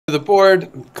the board,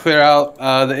 clear out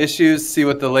the issues, see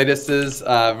what the latest is.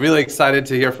 Really excited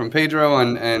to hear from Pedro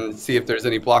and see if there's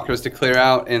any blockers to clear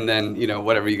out, and then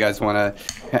whatever you guys want to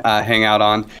hang out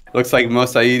on. It looks like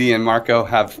Mosaidi and Marco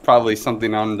have probably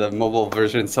something on the mobile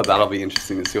version, so that'll be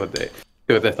interesting to see what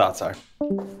their thoughts are.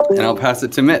 And I'll pass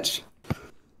it to Mitch.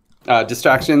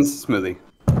 Distractions, smoothie.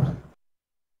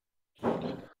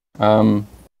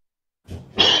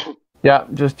 Yeah,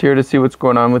 just here to see what's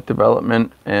going on with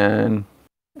development and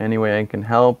any way I can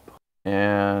help.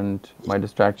 And my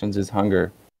distractions is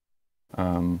hunger.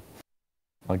 I'll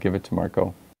give it to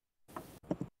Marco.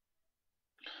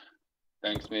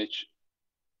 Thanks, Mitch.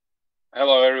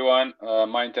 Hello, everyone.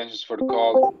 My intentions for the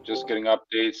call, just getting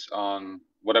updates on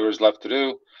whatever's left to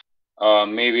do.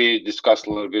 Maybe discuss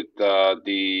a little bit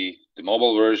the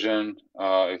mobile version,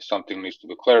 if something needs to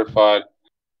be clarified.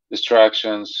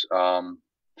 Distractions.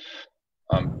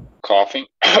 I'm coughing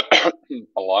a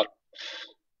lot,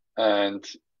 and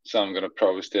so I'm gonna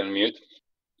probably stay on mute.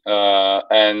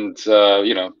 And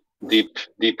deep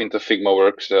into Figma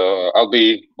work, so I'll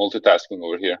be multitasking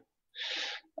over here.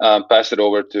 Pass it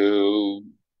over to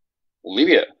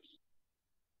Olivia.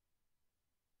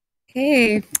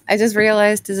 Hey, I just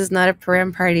realized this is not a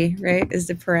param party, right? It's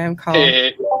the param call.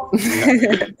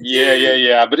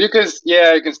 Yeah. But you can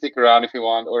stick around if you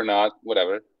want or not,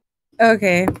 whatever.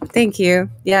 Okay, thank you.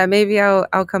 Yeah, maybe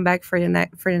I'll come back for the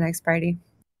next party.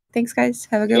 Thanks, guys.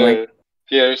 Have a good one.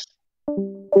 Cheers.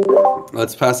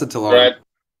 Let's pass it to Lauren. Right.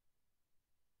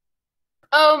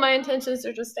 Oh, my intentions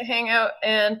are just to hang out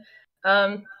and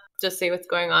just see what's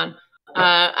going on.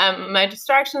 My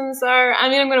distractions are,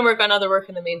 I'm going to work on other work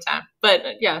in the meantime. But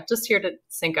yeah, just here to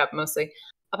sync up mostly.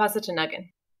 I'll pass it to Nuggin.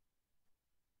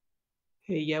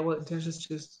 Hey, yeah, well, intentions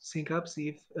just sync up, see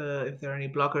if there are any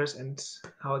blockers and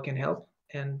how I can help.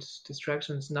 And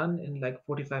distractions, none. In like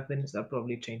 45 minutes, I'll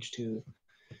probably change to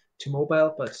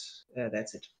mobile, but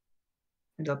that's it.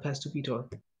 And I'll pass to Vitor.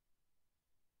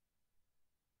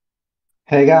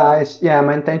 Hey guys, yeah,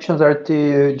 my intentions are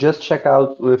to just check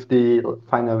out with the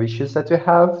final issues that we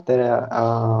have. That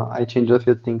I changed a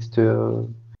few things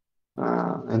to,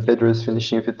 and Pedro is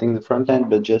finishing a few things in the front end,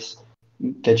 but just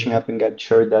catching up and get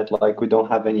sure that like we don't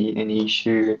have any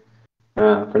issue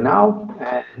for now.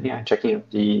 And yeah, checking out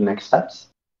the next steps.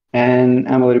 And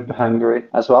I'm a little bit hungry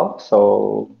as well,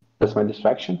 so that's my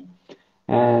distraction.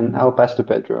 And I'll pass to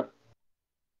Pedro.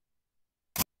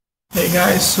 Hey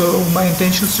guys, so my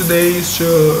intentions today is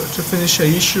to finish an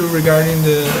issue regarding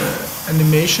the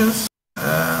animations,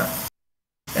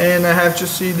 and I have to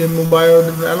see the mobile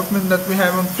development that we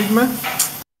have on Figma.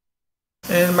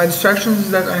 And my distraction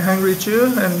is that I'm hungry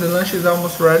too, and the lunch is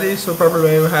almost ready, so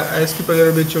probably I skip a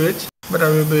little bit to it, but I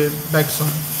will be back soon.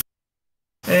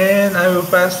 And I will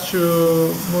pass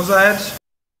to Mosaid.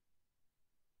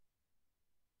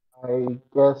 I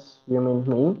guess you mean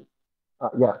me?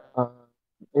 Yeah.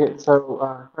 So,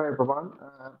 hi everyone,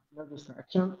 no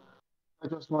distraction. I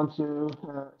just want to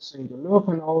see the loop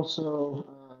and also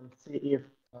see if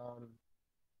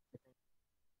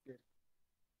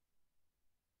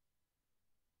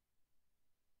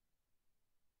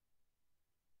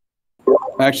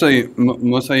Actually,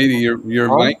 Mosaidi,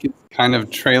 your mic is kind of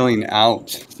trailing out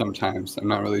sometimes. I'm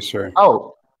not really sure.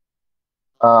 Oh.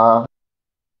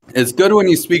 It's good when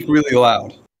you speak really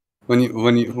loud. When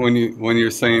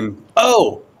you're saying,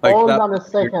 oh, like hold that on a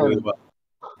second. Really well.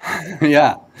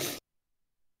 Yeah.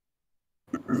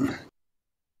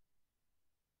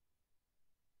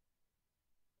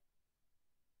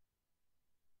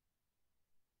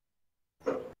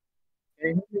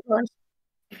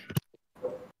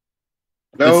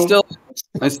 No.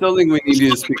 I still think we need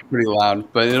you to speak pretty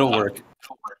loud, but it'll work.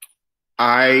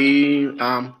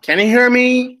 Can you hear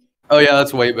me? Oh yeah,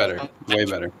 that's way better. Way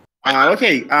better.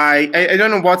 Okay, I don't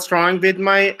know what's wrong with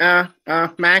my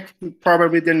Mac,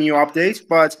 probably the new update,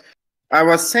 but I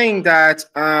was saying that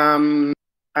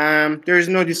there is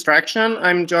no distraction.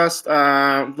 I'm just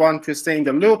want to stay in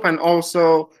the loop and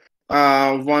also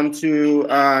want to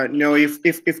know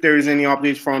if there is any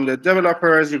update from the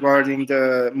developers regarding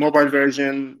the mobile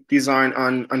version design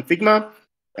on Figma.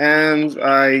 And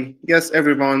I guess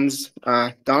everyone's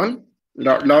done.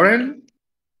 Lauren?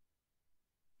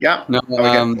 Yeah. No,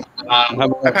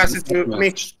 I pass it to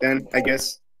Mitch then, I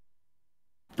guess.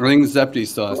 I think Zepti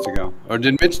still has to go. Or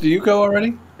did Mitch, do you go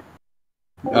already?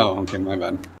 Oh, okay, my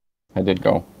bad. I did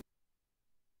go.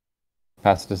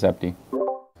 Pass it to Zepti.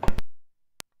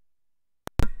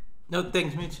 No,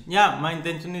 thanks, Mitch. Yeah, my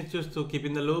intention is just to keep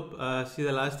in the loop, see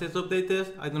the last test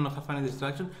updates. I don't have any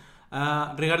distraction.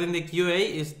 Regarding the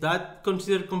QA, is that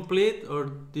considered complete or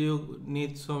do you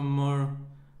need some more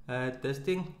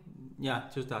testing? Yeah,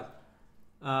 just that.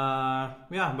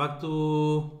 Yeah, back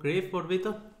to Griff or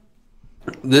Vito.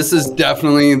 This is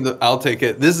definitely I'll take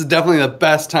it. This is definitely the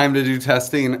best time to do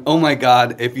testing. Oh my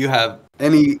God, if you have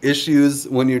any issues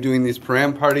when you're doing these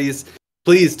param parties,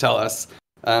 please tell us.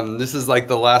 This is like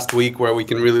the last week where we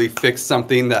can really fix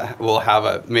something that will have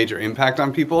a major impact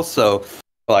on people. So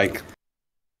like,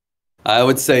 I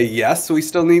would say yes, we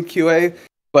still need QA,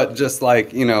 but just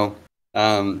like, you know,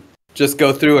 just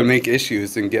go through and make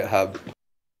issues in GitHub.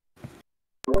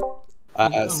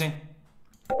 Okay.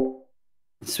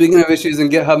 Speaking of issues in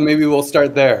GitHub, maybe we'll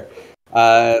start there.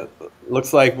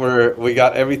 Looks like we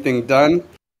got everything done.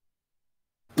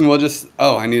 And we'll just,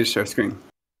 oh, I need to share screen.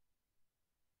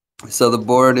 So the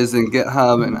board is in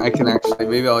GitHub, and I can actually,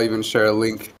 maybe I'll even share a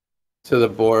link to the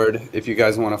board if you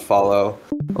guys want to follow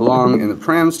along in the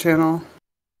params channel.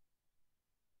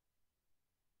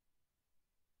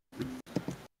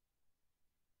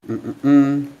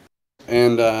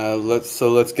 And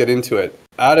let's get into it.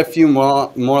 Add a few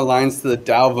more lines to the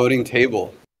DAO voting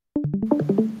table.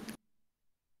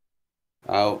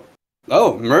 Oh,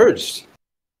 merged.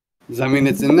 Does that mean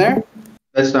it's in there?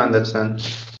 That's done. That's done.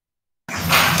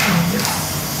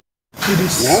 It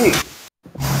is. Nice.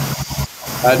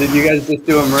 Did you guys just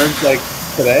do a merge like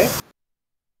today?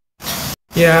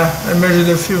 Yeah, I merged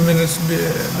a few minutes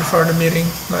before the meeting,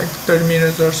 like 30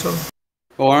 minutes or so.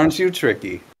 Well, aren't you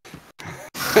tricky?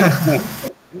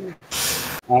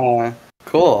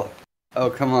 Cool. Oh,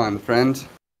 come on, friend.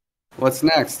 What's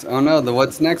next? Oh no, the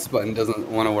what's next button doesn't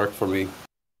want to work for me.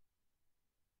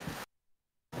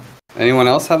 Anyone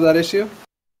else have that issue?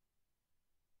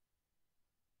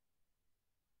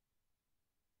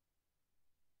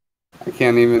 I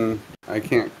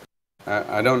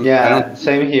don't. Yeah,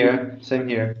 same here. Same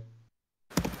here.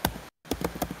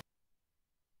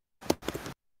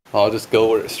 I'll just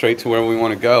go straight to where we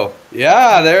want to go.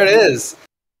 Yeah, there it is.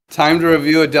 Time to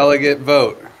review a delegate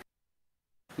vote.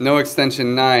 No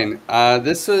extension 9.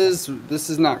 This is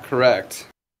not correct.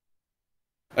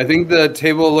 I think the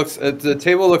table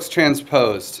looks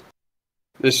transposed.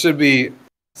 This should be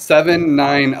 7,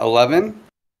 9, 11,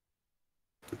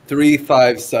 3,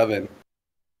 5, 7.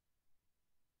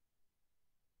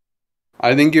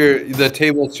 I think the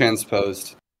table's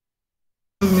transposed.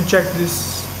 Let me check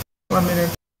this. 1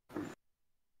 minute.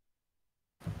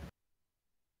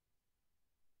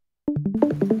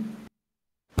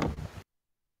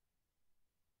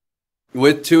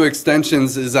 With 2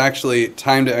 extensions is actually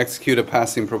time to execute a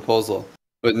passing proposal.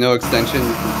 With no extension,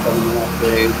 7.5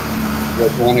 days.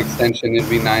 With 1 extension, it'd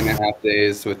be 9.5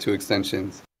 days with 2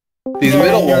 extensions. These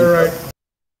middle ones. You're right.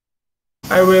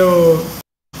 I will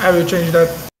change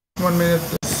that. 1 minute,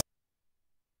 please.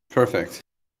 Perfect.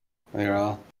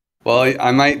 Well,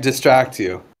 I might distract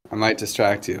you.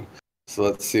 So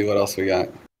let's see what else we got.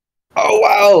 Oh,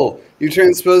 wow! You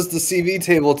transposed the CV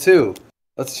table too.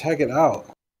 Let's check it out.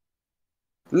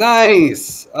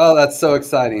 Nice! Oh, that's so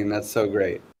exciting. That's so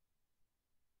great.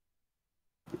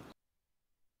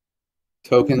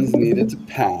 Tokens needed to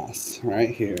pass right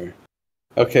here.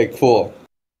 Okay, cool.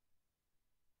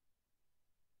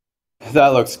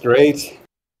 That looks great.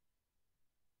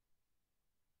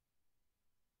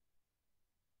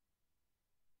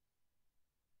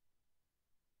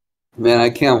 Man, I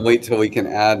can't wait till we can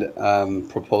add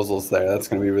proposals there. That's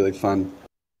going to be really fun.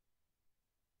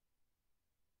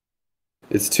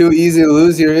 It's too easy to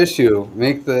lose your issue.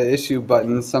 Make the issue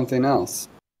button something else.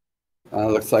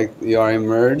 Looks like you are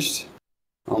merged.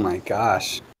 Oh my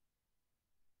gosh.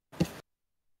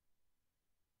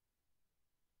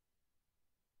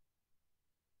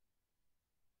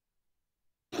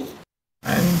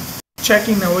 I'm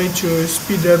checking a way to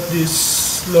speed up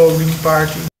this loading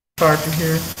party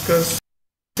here because it's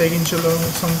taking too long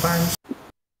sometimes.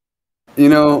 You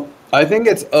know, I think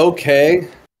it's okay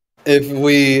if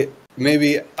we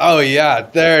maybe, oh yeah,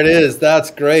 there it is. That's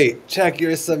great. Check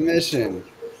your submission.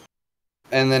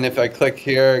 And then if I click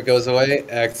here, it goes away.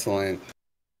 Excellent.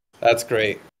 That's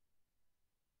great.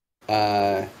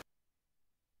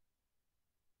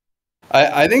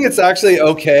 I think it's actually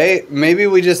okay. Maybe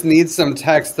we just need some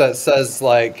text that says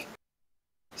like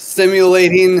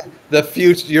simulating the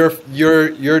future,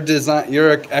 your design,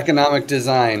 your economic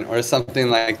design, or something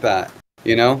like that.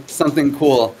 You know, something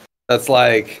cool that's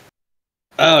like,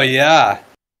 oh yeah,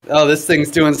 oh this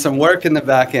thing's doing some work in the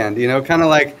back end. You know, kind of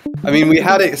like, I mean, we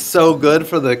had it so good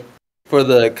for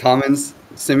the Commons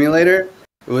simulator.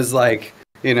 It was like,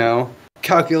 you know,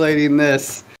 calculating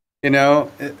this. You know,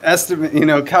 estimate. You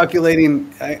know,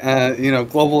 calculating. You know,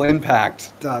 global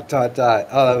impact. ... Oh,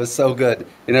 that was so good.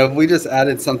 You know, if we just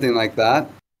added something like that,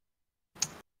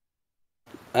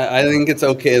 I think it's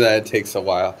okay that it takes a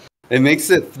while. It makes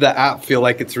the app feel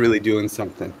like it's really doing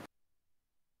something.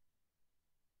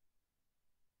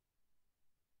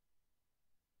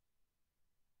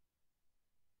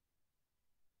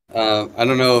 I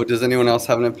don't know. Does anyone else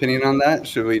have an opinion on that?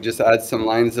 Should we just add some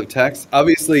lines of text?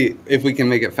 Obviously, if we can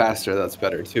make it faster, that's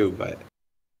better too, but.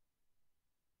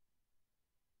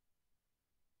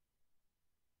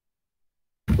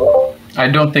 I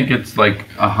don't think it's like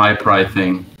a high pride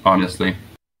thing, honestly.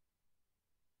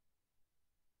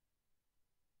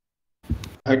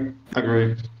 I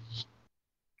agree.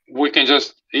 We can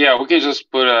just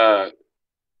put a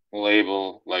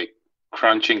label like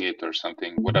crunching it or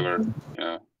something, whatever, you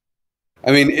know. I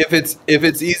mean, if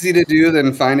it's easy to do,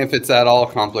 then fine. If it's at all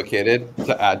complicated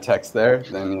to add text there,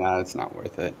 then yeah, it's not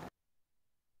worth it.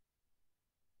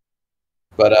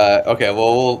 But okay,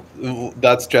 well,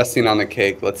 that's dressing on the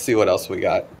cake. Let's see what else we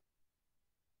got.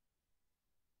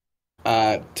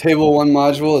 Table 1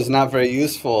 module is not very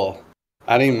useful.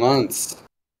 Adding months.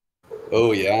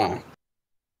 Oh yeah.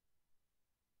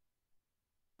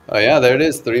 Oh yeah, there it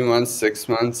is. 3 months, 6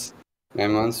 months,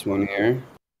 9 months, 1 year.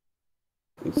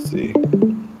 Let's see.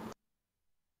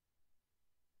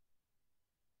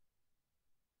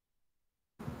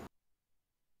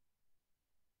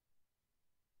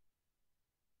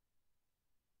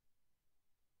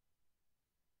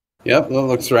 Yep, that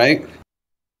looks right.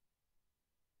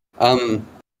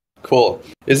 Cool.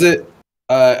 Is it?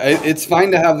 It's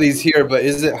fine to have these here, but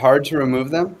is it hard to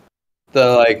remove them?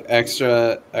 The like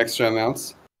extra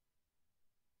amounts.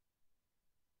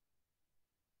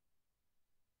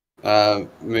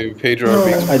 Maybe Pedro. No.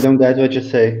 I don't get what you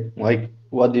say. Like,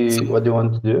 what do you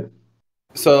want to do?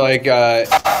 So like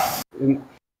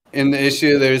in the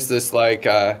issue, there's this like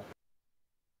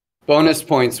bonus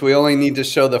points. We only need to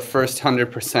show the first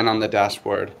 100% on the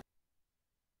dashboard.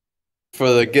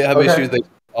 For the GitHub issues, they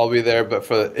all be there. But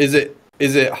for is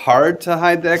it hard to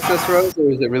hide the excess rows,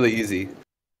 or is it really easy?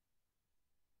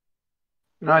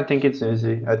 No, I think it's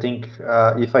easy. I think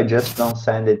if I just don't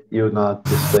send it, it will not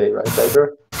display, right,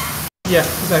 Pedro? Yeah,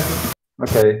 exactly.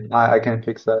 Okay, I can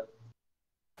fix that.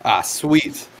 Ah,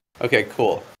 sweet. Okay,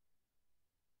 cool.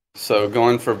 So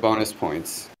going for bonus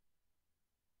points.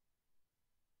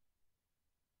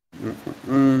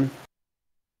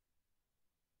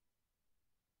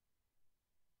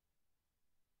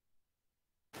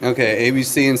 Okay,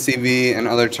 ABC and CV and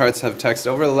other charts have text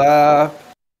overlap.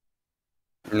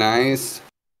 Nice.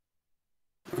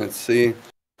 Let's see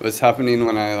what's happening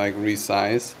when I like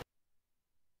resize.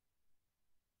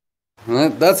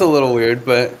 That's a little weird,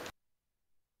 but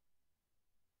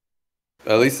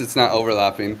at least it's not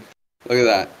overlapping. Look at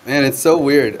that. Man, it's so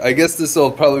weird. I guess this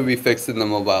will probably be fixed in the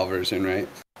mobile version, right?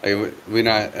 Like, we're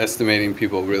not estimating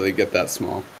people really get that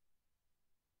small.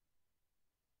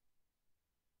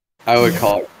 I would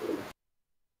call it.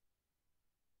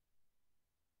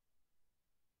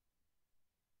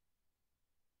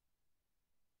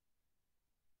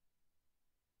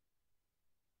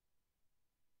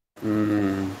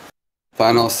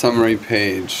 Final summary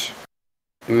page.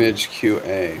 Image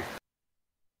QA.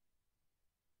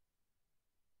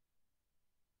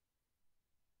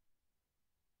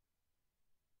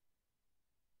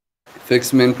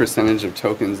 Fixed min percentage of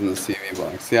tokens in the CV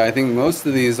box. Yeah, I think most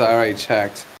of these I already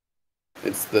checked.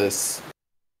 It's this.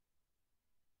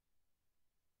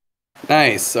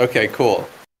 Nice. Okay, cool.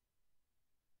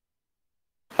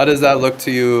 How does that look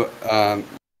to you,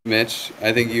 Mitch?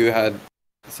 I think you had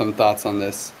some thoughts on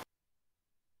this.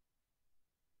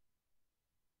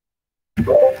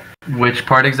 Which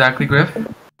part exactly, Griff?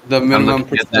 The minimum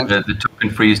percent. The token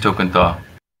freeze, token thaw.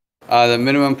 The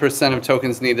minimum percent of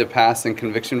tokens needed to pass in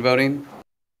conviction voting.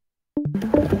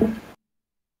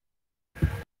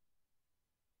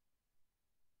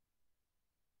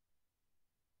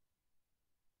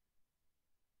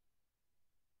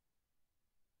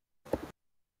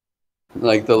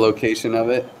 Like the location of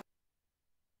it.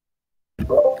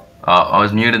 I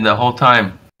was muted the whole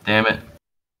time. Damn it.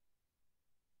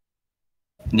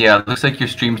 Yeah, it looks like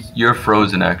you're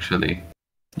frozen actually.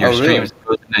 Your stream's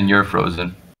frozen and you're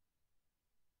frozen.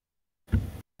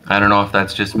 I don't know if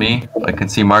that's just me. I can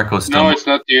see Marco still. No, it's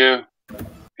not you.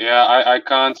 Yeah, I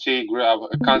can't see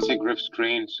Griff's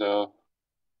screen, so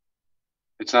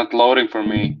it's not loading for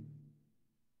me.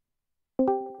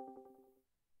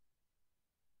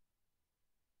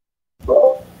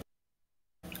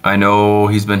 I know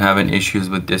he's been having issues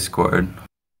with Discord.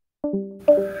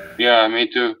 Yeah, me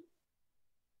too.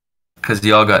 Because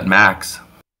y'all got Macs.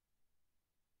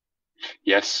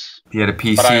 Yes. He had a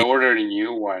PC. But I ordered a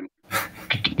new one.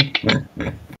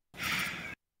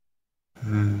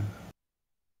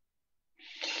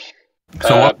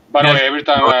 So by the way, every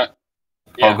time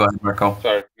Yeah. Oh, go ahead, Marco.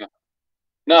 Sorry.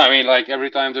 No, I mean, like every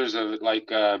time there's a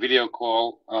video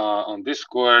call on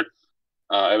Discord,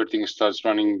 everything starts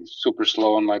running super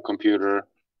slow on my computer,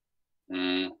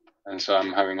 and so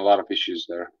I'm having a lot of issues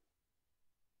there.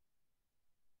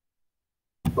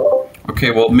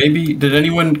 Okay, well, maybe did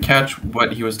anyone catch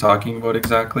what he was talking about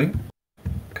exactly?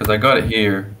 Because I got it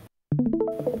here.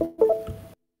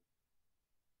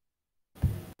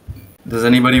 Does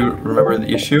anybody remember the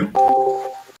issue?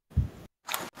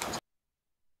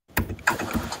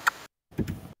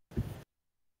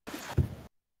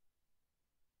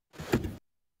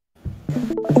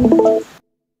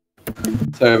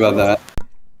 Sorry about that.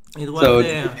 It was So,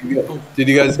 the did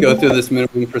you guys go through this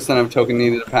minimum percent of token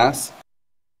needed to pass?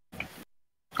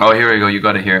 Oh, here we go. You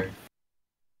got it here.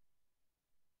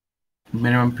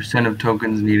 Minimum percent of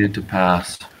tokens needed to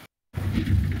pass.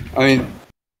 I mean,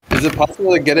 is it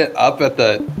possible to get it up at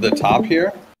the top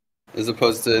here, as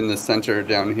opposed to in the center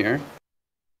down here?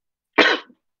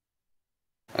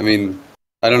 I mean,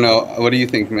 I don't know. What do you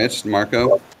think, Mitch,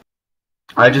 Marco?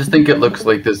 I just think it looks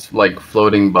like this like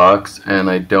floating box, and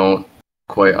I don't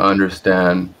quite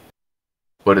understand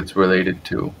what it's related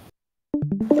to.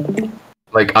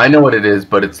 Like, I know what it is,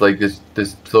 but it's like this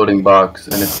floating box,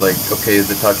 and it's like, okay, is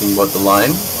it talking about the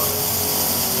line?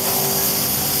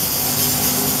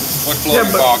 What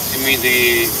floating box? You mean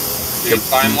the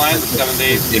timeline, the 7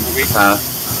 days a week?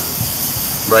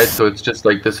 Right, so it's just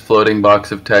like this floating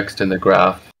box of text in the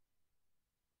graph.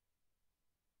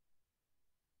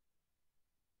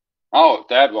 Oh,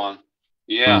 that one.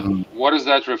 Yeah. Mm-hmm. What does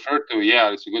that refer to?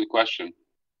 Yeah, it's a good question.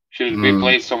 Should it be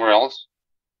placed somewhere else?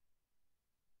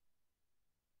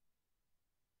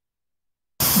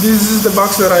 This is the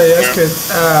box that I asked.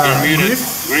 You're muted.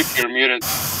 Griff? Griff, you're muted.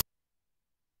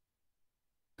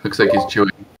 Looks like he's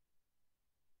chewing.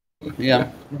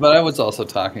 Yeah, but I was also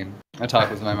talking. I talk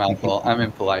with my mouth full. I'm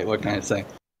impolite. What can I say?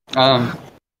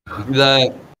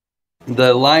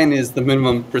 The line is the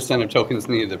minimum percent of tokens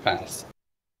needed to pass.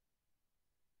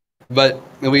 But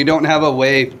we don't have a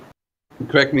way,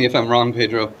 correct me if I'm wrong,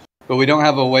 Pedro, but we don't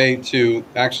have a way to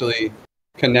actually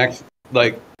connect,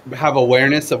 like, have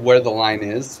awareness of where the line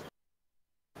is.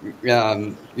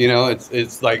 You know,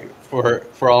 it's like,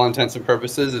 for all intents and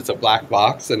purposes, it's a black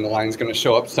box, and the line's going to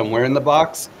show up somewhere in the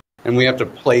box, and we have to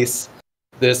place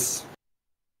this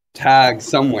tag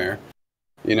somewhere,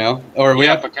 you know? Or we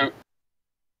have...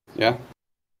 Yeah?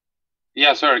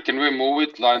 Yeah, sorry, can we move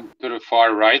it like to the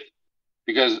far right?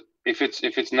 Because if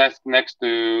it's next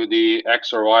to the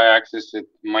X or Y axis,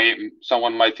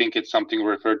 someone might think it's something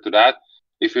referred to that.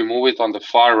 If we move it on the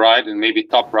far right and maybe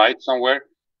top right somewhere,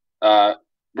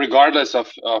 regardless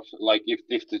of like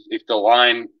if the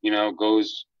line, you know,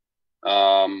 goes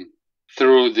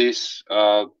through this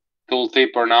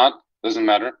tooltip or not, doesn't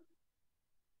matter.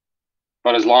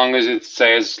 But as long as it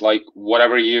says like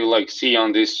whatever you like see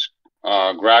on this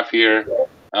graph here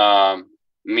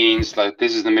means like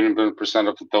this is the minimum percent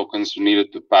of the tokens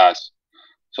needed to pass.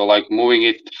 So like moving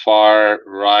it far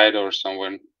right or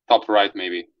somewhere top right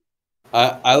maybe.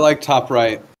 I like top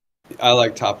right. I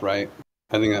like top right.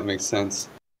 I think that makes sense.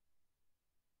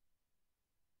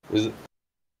 Is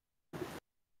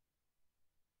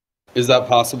that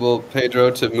possible,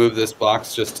 Pedro, to move this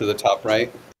box just to the top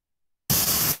right?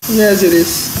 Yes, it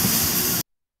is.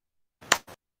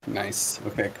 Nice.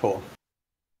 Okay, cool.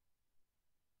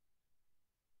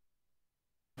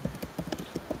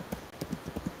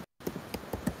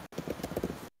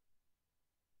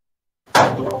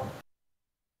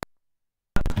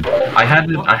 I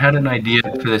had an idea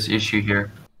for this issue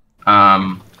here.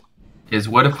 Is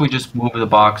what if we just move the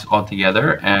box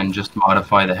altogether and just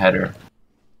modify the header?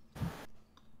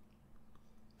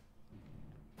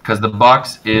 Because the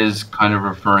box is kind of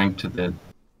referring to the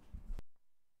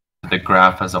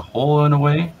graph as a whole in a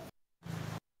way,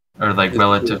 or like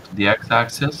relative to the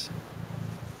x-axis.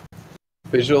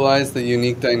 Visualize the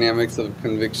unique dynamics of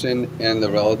conviction and the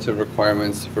relative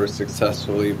requirements for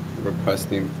successfully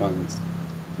requesting funds.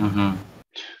 Mm-hmm.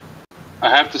 I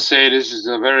have to say this is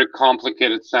a very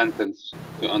complicated sentence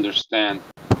to understand,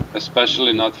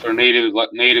 especially not for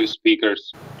native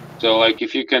speakers. So like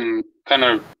if you can kind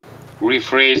of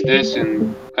rephrase this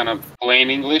in kind of plain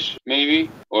English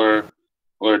maybe, or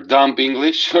dumb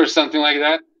English or something like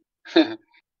that.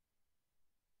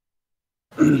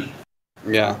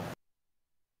 Yeah.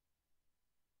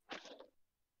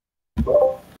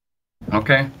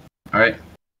 Okay. All right.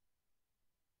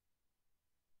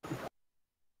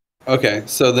 Okay,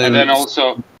 so then... And then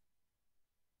also...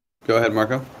 Go ahead,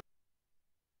 Marco.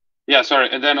 Yeah, sorry.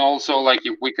 And then also, like,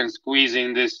 if we can squeeze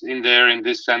in this in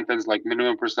this sentence, like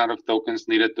minimum % of tokens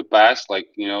needed to pass, like,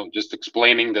 just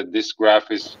explaining that this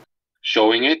graph is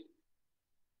showing it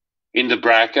in the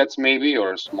brackets, maybe,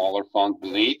 or a smaller font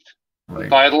beneath the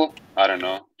title. I don't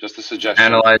know. Just a suggestion.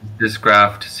 Analyze this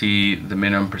graph to see the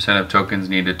minimum % of tokens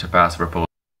needed to pass a proposal.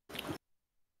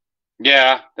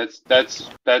 Yeah, that's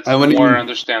more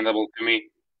understandable to me.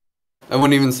 I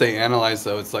wouldn't even say analyze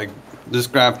though. It's like this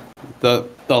graph, the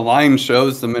line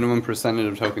shows the minimum percentage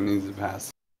of token needs to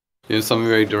pass. Something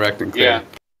very direct and clear. Yeah.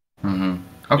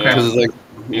 Mm-hmm. Okay. Because it's like,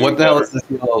 what the hell is this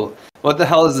yellow? What the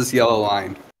hell is this yellow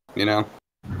line?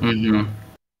 Mm-hmm.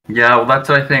 Yeah, well, that's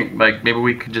what I think. Like, maybe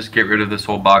we could just get rid of this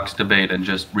whole box debate and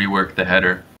just rework the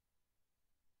header.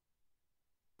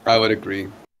 I would agree.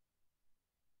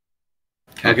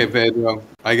 Okay, Pedro.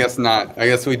 I guess not. I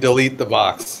guess we delete the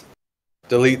box.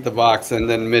 Delete the box, and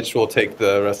then Mitch will take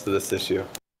the rest of this issue.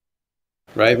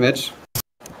 Right, Mitch?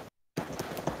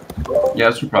 Yeah,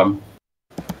 that's no problem.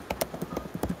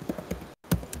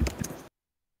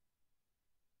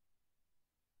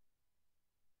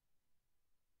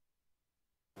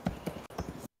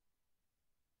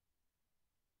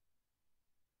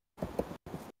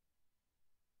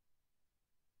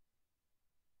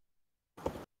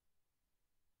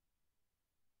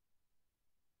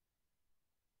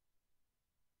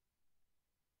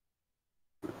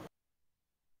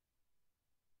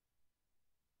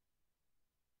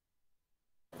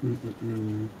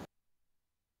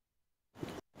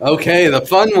 Okay, the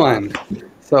fun one.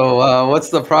 So what's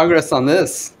the progress on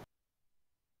this?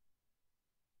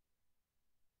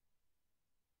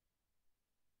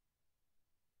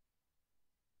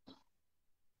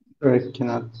 I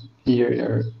cannot hear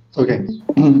your... Okay.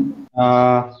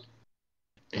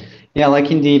 Yeah,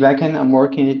 like in the backend, I'm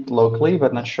working it locally,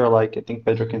 but not sure, like, I think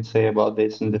Pedro can say about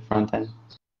this in the front end.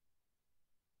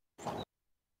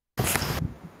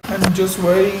 I'm just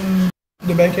waiting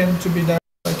the backend to be done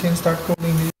so I can start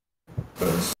coding it,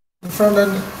 because the front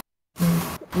end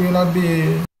will not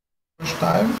be much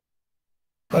time,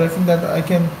 but I think that I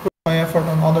can put my effort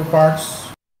on other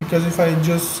parts, because if I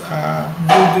just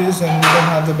do this and we don't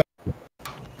have the backend,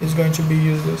 it's going to be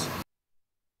useless.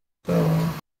 So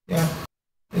yeah,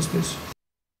 it's this.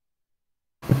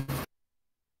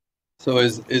 So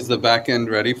is the backend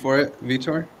ready for it,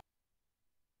 Vitor?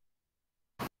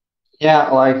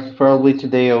 Yeah, like probably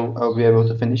today I'll be able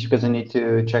to finish because I need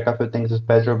to check a few things with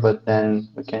Pedro, but then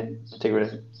we can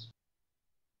integrate it.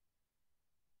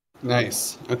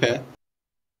 Nice. Okay.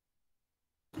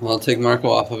 Well, I'll take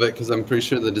Marco off of it because I'm pretty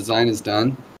sure the design is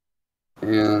done.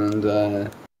 And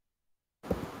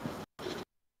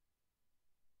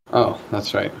oh,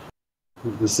 that's right.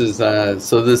 This is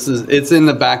it's in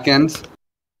the back end.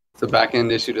 It's a back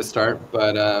end issue to start,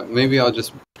 but maybe I'll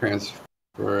just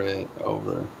transfer it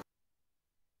over.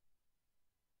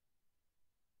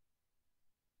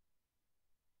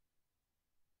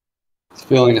 It's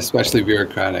feeling especially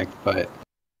bureaucratic, but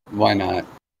why not?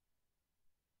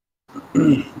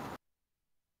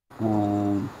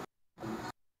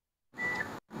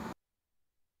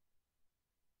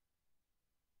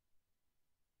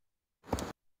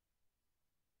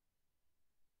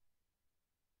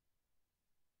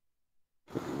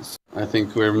 I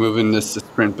think we're moving this to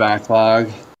sprint backlog,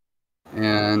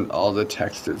 and all the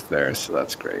text is there, so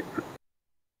that's great.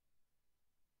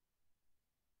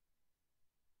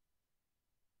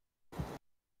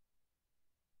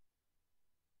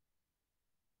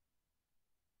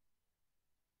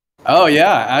 Oh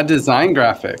yeah, add design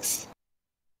graphics.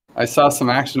 I saw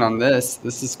some action on this.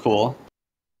 This is cool.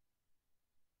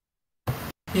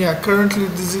 Yeah, currently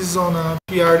this is on a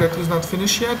PR that is not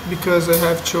finished yet because I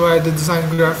have to add the design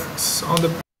graphics on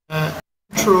the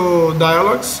intro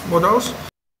dialogues models.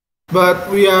 But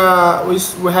we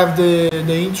have the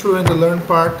intro and the learn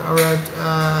part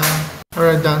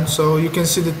already done, so you can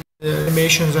see the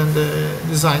animations and the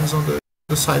designs on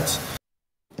the sites.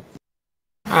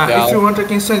 If you want, I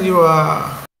can send you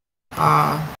a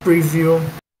preview.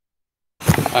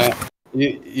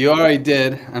 You already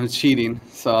did. I'm cheating,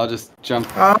 so I'll just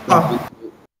jump. I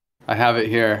have it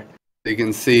here. You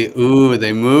can see. Ooh,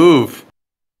 they move.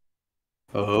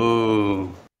 Oh,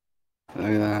 look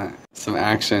at that. Some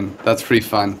action. That's pretty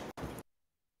fun.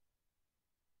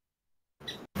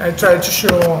 I tried to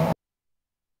show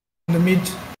the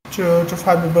meet to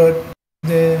Fabio, but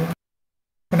the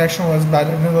connection was bad.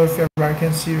 I don't know if everybody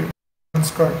can see on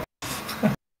Discord.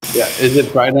 Yeah, is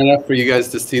it bright enough for you guys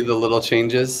to see the little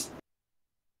changes?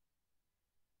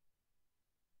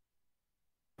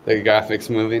 The graphics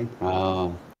moving?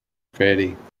 Oh,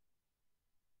 pretty.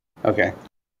 Okay.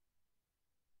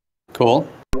 Cool.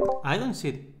 I don't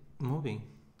see moving.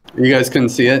 You guys couldn't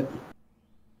see it?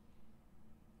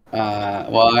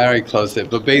 Well, I already closed it,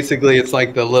 but basically it's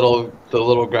like the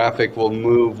little graphic will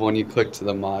move when you click to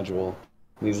the module.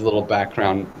 These little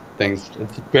background things.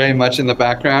 It's very much in the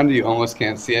background. You almost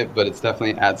can't see it, but it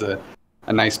definitely adds a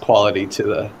nice quality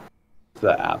to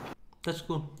the app. That's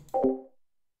cool.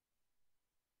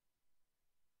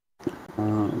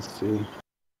 Let's see.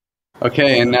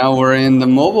 Okay, and now we're in the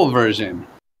mobile version.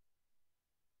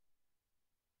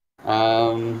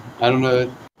 I don't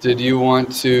know. Did you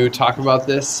want to talk about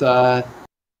this,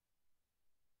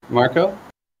 Marco?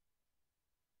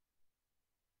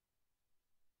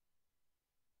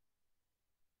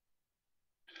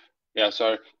 Yeah,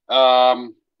 sorry.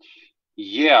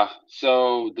 Yeah,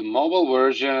 so the mobile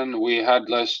version, we had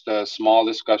just a small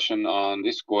discussion on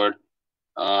Discord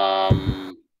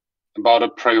about the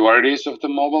priorities of the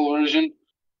mobile version.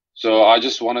 So I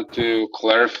just wanted to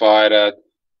clarify that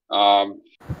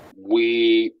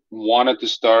we wanted to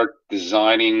start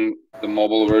designing the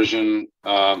mobile version,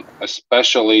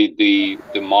 especially the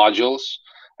modules,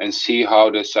 and see how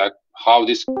this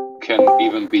can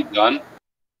even be done,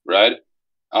 right?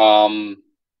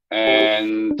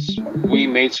 And we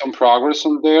made some progress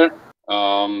on there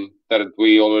that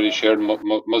we already shared.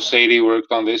 Sadie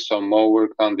worked on this, so Mo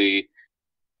worked on the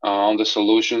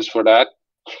solutions for that.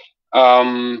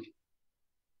 And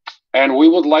we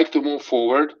would like to move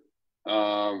forward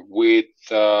with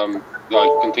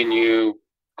like continue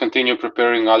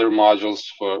preparing other modules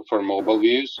for mobile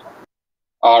views,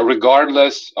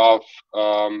 regardless of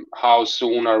how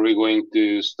soon are we going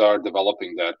to start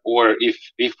developing that, or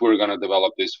if we're going to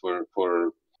develop this for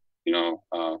for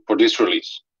this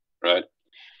release, right?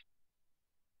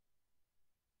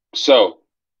 So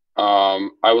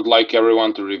I would like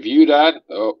everyone to review that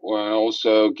and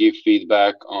also give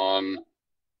feedback on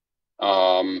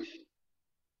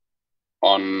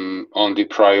the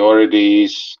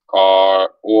priorities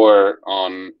or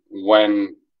on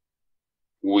when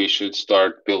we should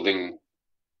start building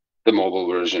the mobile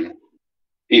version,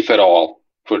 if at all,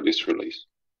 for this release.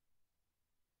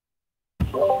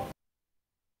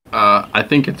 I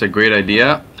think it's a great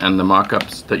idea, and the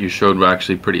mock-ups that you showed were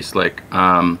actually pretty slick.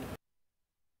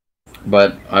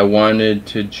 But I wanted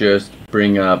to just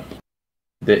bring up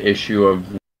the issue of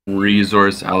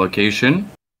resource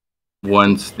allocation.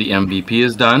 Once the MVP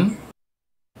is done,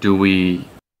 do we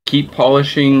keep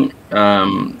polishing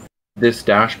this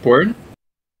dashboard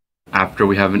after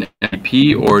we have an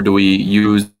MVP, or do we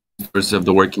use the resources of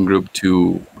the working group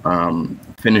to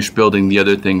finish building the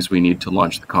other things we need to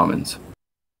launch the commons?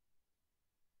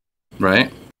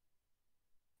 Right?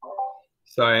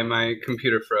 Sorry, my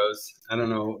computer froze. I don't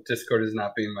know. Discord is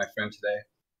not being my friend today.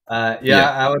 Yeah,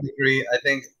 I would agree. I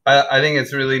think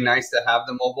it's really nice to have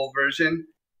the mobile version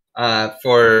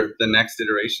for the next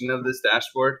iteration of this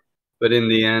dashboard. But in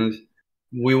the end,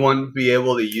 we won't be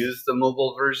able to use the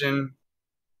mobile version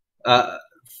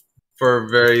for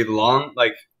very long.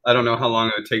 Like, I don't know how long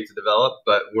it would take to develop,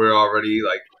 but we're already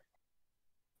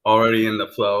in the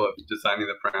flow of designing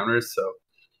the parameters. So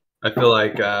I feel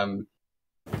like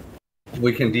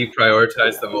we can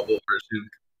deprioritize the mobile version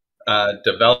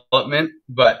development,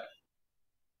 but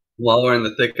while we're in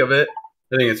the thick of it,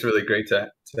 I think it's really great to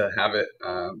have it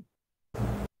so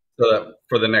that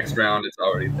for the next round, it's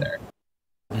already there.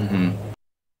 Mm-hmm.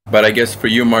 But I guess for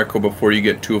you, Marco, before you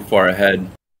get too far ahead,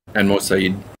 and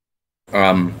Mosaid,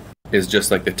 is just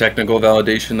like the technical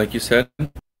validation, like you said?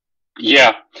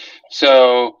 Yeah.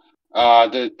 So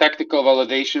the technical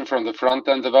validation from the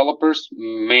front-end developers,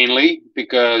 mainly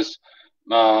because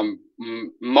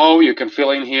Mo, you can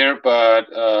fill in here, but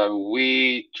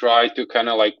we try to kind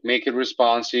of like make it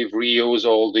responsive, reuse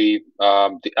all the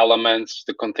elements,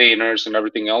 the containers, and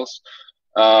everything else.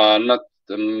 Not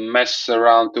mess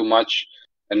around too much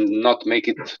and not make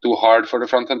it too hard for the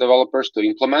front-end developers to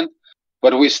implement.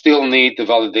 But we still need the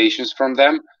validations from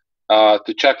them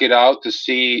to check it out, to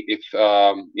see if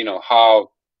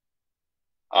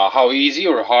how easy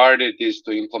or hard it is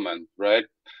to implement, right?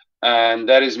 And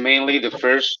that is mainly the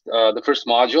first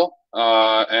module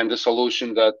and the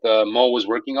solution that Mo was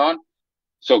working on.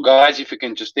 So guys, if you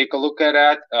can just take a look at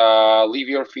that, leave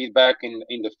your feedback in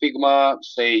the Figma,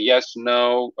 say yes,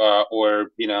 no,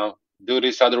 or do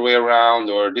this other way around,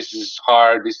 or this is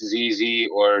hard, this is easy,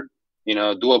 or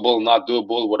doable, not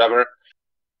doable, whatever,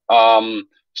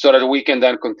 so that we can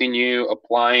then continue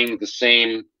applying the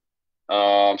same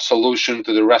solution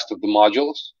to the rest of the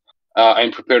modules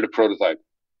and prepare the prototype.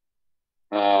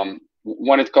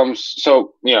 When it comes,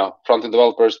 so front-end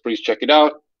developers, please check it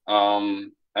out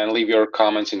and leave your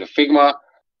comments in the Figma.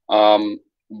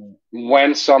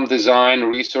 when some design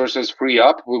resources free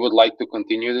up, we would like to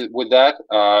continue with that.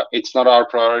 It's not our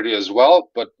priority as well,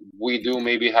 but we do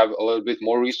maybe have a little bit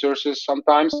more resources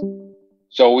sometimes.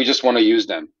 So we just want to use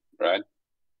them, right?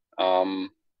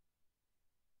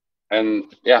 And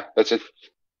yeah, that's it.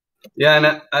 Yeah,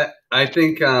 and I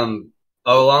think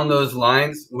along those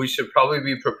lines, we should probably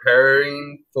be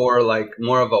preparing for like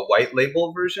more of a white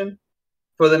label version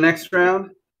for the next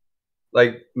round.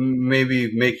 Like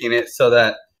maybe making it so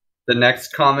that the next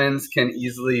commons can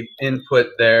easily input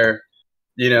their,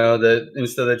 you know,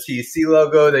 instead of the TC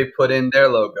logo, they put in their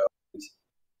logo.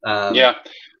 Yeah.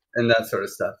 And that sort of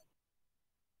stuff.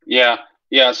 Yeah.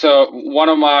 Yeah. So one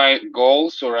of my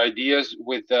goals or ideas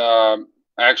with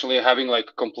actually having like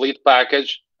a complete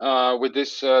package with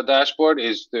this dashboard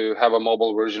is to have a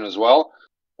mobile version as well.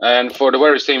 And for the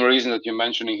very same reason that you're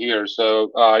mentioning here.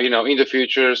 So, you know, in the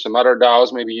future, some other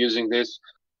DAOs may be using this.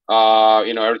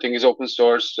 You know, everything is open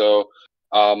source. So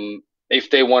if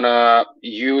they want to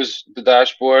use the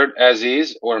dashboard as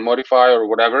is or modify or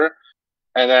whatever,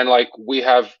 and then like we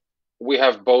have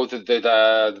both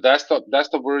the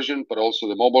desktop version, but also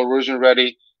the mobile version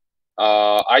ready.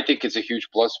 I think it's a huge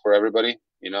plus for everybody,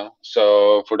 you know.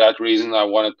 So for that reason, I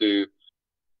wanted to.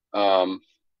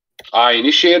 I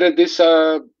initiated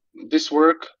this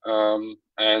work,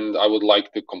 and I would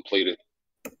like to complete it.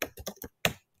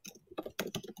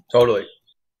 Totally.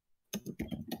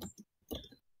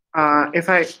 If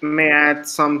I may add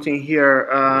something here,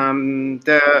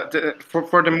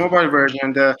 for the mobile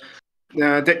version, the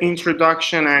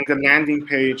introduction and the landing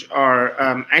page are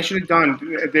actually done.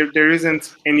 There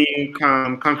isn't any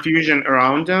confusion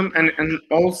around them, and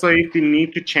also if you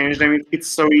need to change them, it's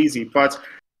so easy. But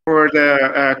for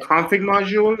the config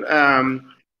module,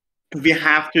 we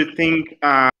have to think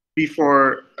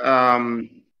before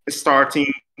start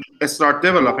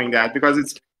developing that, because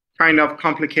it's kind of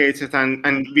complicated,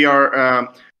 and we are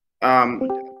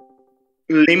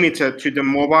limited to the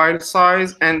mobile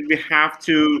size, and we have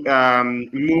to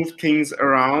move things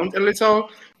around a little.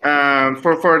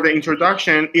 For the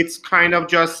introduction, it's kind of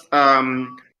just a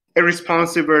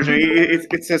responsive version.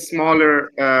 It's a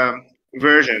smaller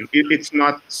version. It's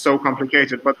not so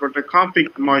complicated. But for the config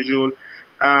module,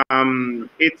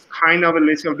 it's kind of a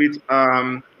little bit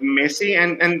messy,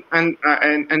 and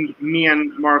me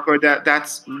and Marco,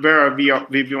 that's where we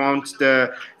want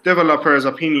the developer's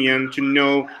opinion to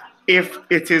know if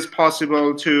it is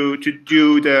possible to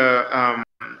do the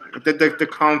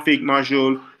config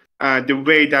module the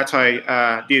way that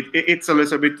I did. It's a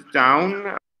little bit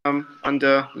down on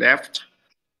the left.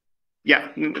 Yeah,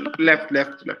 left.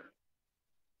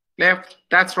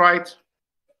 That's right.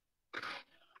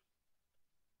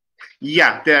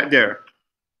 Yeah, there.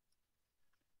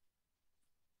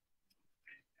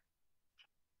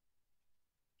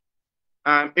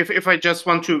 If I just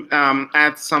want to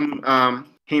add some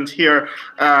hint here,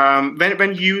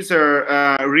 when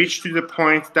user reach to the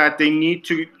point that they need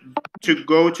to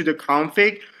go to the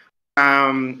config,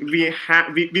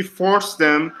 we force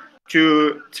them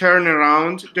to turn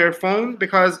around their phone,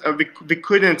 because we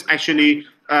couldn't actually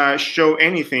show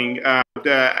anything,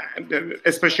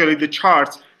 especially the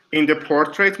charts in the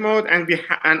portrait mode, and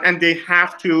they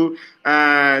have to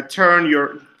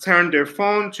turn their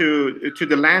phone to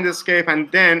the landscape,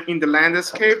 and then in the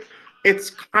landscape, it's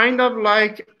kind of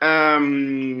like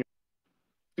an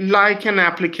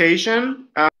application.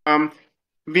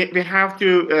 We have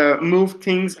to move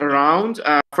things around.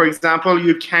 For example,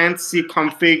 you can't see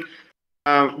config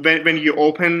when you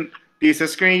open this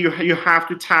screen. You have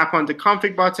to tap on the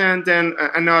config button, then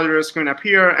another screen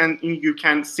appear, and you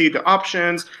can see the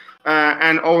options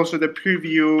and also the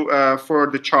preview for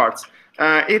the charts.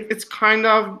 It's kind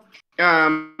of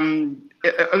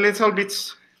a little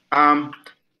bit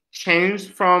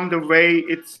changed from the way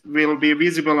it will be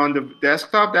visible on the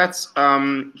desktop.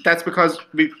 That's because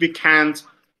we can't.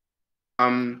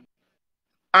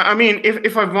 I mean,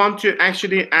 if I want to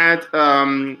actually add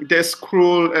the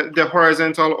scroll, the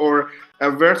horizontal or a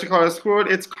vertical scroll,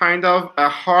 it's kind of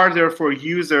harder for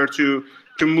user to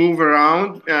move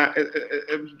around,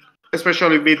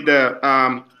 especially with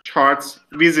the charts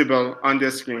visible on the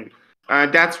screen.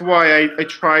 That's why I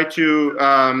try to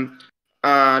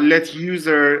let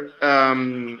user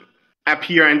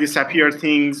appear and disappear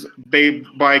things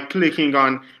by clicking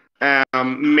on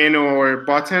menu or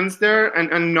buttons there,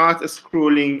 and not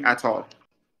scrolling at all.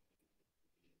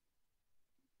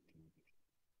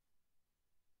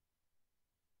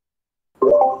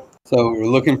 So we're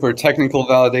looking for technical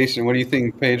validation. What do you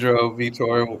think, Pedro,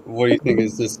 Vitor? What do you think?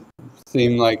 Does this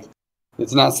seem like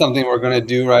it's not something we're going to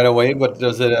do right away, but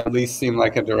does it at least seem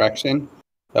like a direction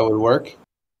that would work?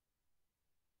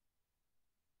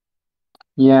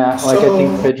 Yeah, like I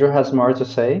think So- Pedro has more to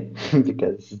say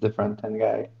because he's the front-end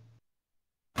guy.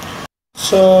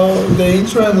 So the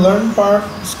intro and learn part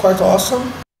is quite awesome.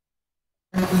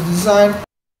 And the design,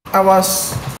 I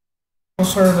was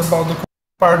concerned about the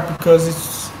part because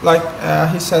it's like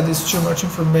he said, it's too much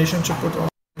information to put on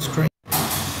the screen.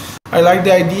 I like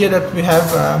the idea that we have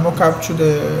mockup to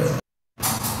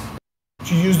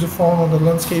use the phone on the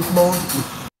landscape mode,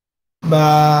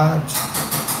 but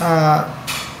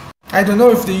I don't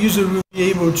know if the user will be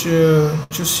able to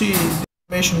see the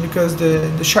information because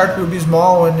the chart will be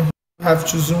small and you have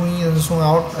to zoom in and zoom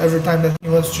out every time that he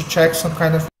wants to check some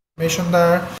kind of information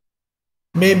there.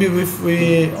 Maybe if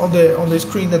we on the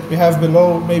screen that we have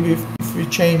below, maybe if we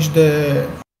change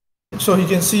so he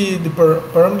can see the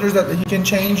parameters that he can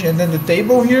change, and then the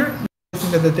table here, I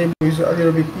think that the table is a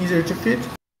little bit easier to fit.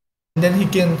 And then he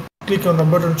can click on a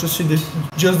button to see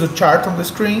just the chart on the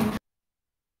screen.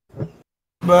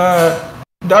 But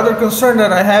the other concern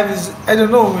that I have is, I don't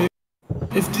know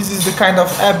if this is the kind of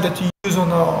app that you use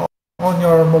on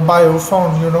your mobile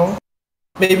phone, you know,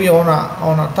 maybe on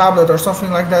a tablet or something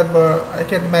like that. But I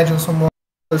can't imagine someone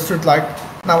on the street like,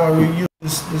 now I will use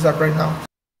this app right now.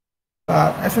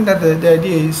 I think that the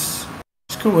idea is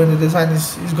cool and the design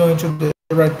is going to the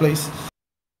right place.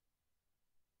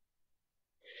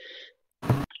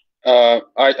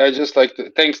 I just like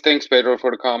to thanks Pedro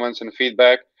for the comments and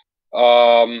feedback.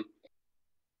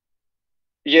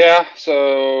 Yeah,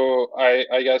 so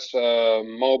I guess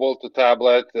mobile to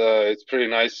tablet, it's pretty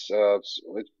nice.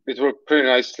 It will pretty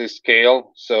nicely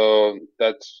scale, so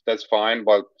that's fine.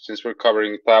 But since we're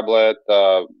covering tablet,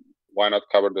 why not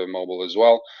cover the mobile as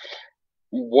well?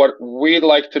 What we'd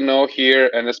like to know here,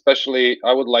 and especially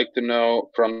I would like to know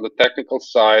from the technical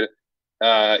side,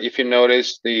 if you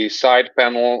notice the side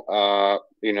panel,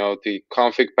 the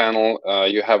config panel,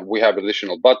 we have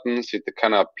additional buttons. It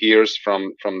kind of appears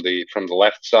from the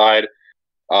left side.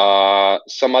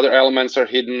 Some other elements are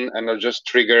hidden and are just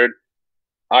triggered.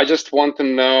 I just want to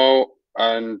know,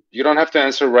 and you don't have to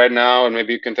answer right now, and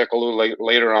maybe you can take a little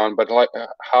later on, but like,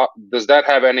 how does that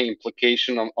have any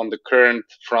implication on the current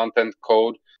front-end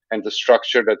code and the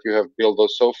structure that you have built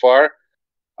so far?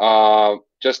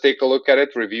 Just take a look at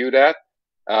it, review that,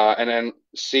 and then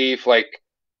see if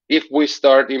we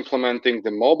start implementing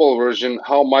the mobile version,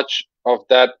 how much of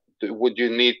that would you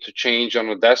need to change on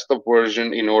a desktop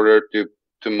version in order to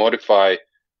modify,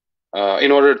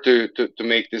 in order to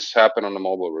make this happen on the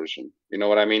mobile version? You know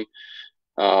what I mean?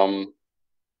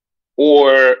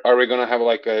 Or are we going to have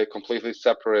like a completely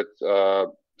separate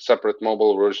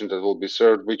mobile version that will be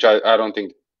served, which I don't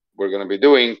think we're going to be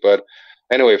doing. But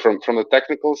anyway, from the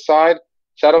technical side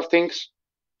of things,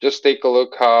 just take a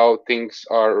look how things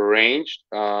are arranged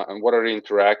and what are the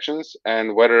interactions,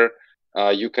 and whether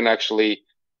you can actually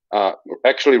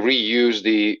reuse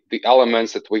the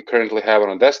elements that we currently have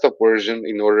on a desktop version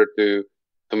in order to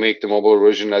make the mobile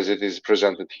version as it is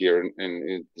presented here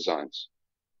in designs.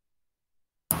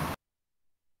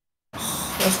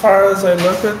 As far as I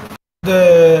look at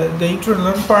the intro and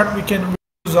learn part, we can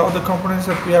reuse all the components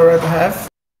that we already have.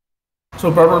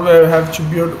 So probably I have to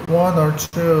build one or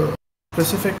two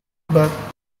specific, but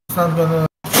it's not gonna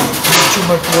be too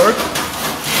much work.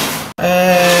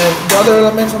 And the other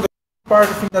elements on the part,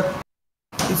 I think that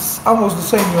it's almost the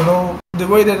same, you know, the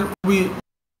way that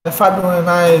Fabio and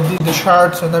I did the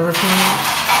charts and everything.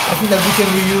 I think that we can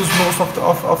reuse most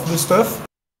of the stuff.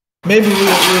 Maybe we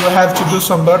will have to do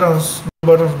some buttons,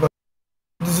 but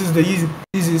this is the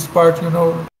easiest part, you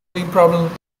know. The problem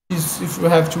is if we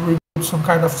have to rebuild some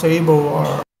kind of table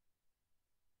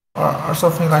or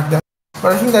something like that.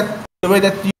 But I think that the way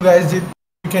that you guys did,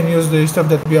 you can use the stuff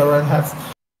that we already have.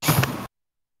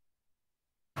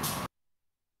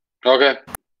 Okay.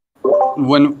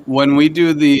 When we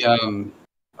do the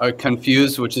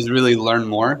confused, which is really learn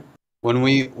more, when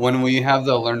we have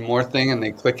the learn more thing and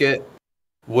they click it,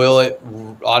 will it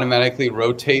automatically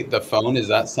rotate the phone? Is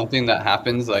that something that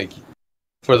happens like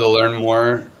for the learn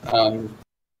more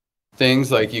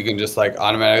things? Like you can just like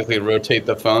automatically rotate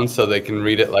the phone so they can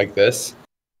read it like this?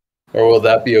 Or will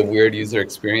that be a weird user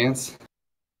experience?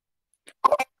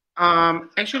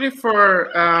 Actually,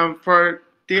 for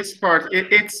this part,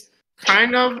 it's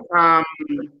kind of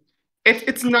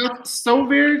it's not so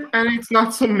weird and it's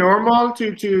not so normal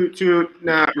to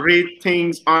read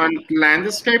things on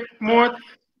landscape mode,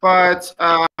 but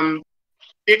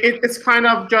it's kind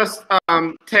of just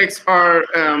text are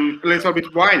a little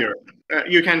bit wider.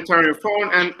 You can turn your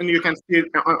phone and you can see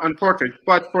it on portrait,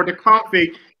 but for the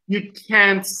config, you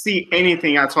can't see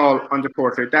anything at all on the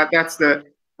portrait. That's the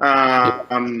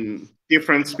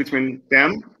difference between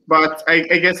them. But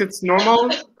I guess it's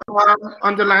normal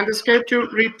on the landscape to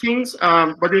read things.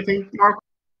 What do you think, Mark?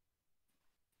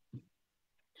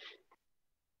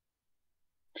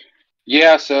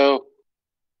 Yeah, so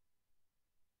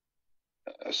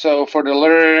for the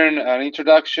learn an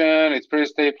introduction, it's pretty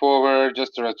straightforward,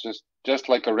 just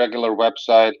like a regular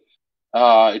website.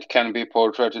 It can be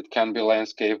portrait, it can be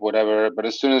landscape, whatever. But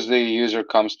as soon as the user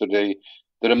comes to the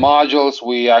modules,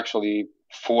 we actually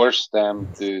force them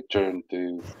to turn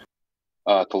to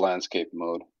landscape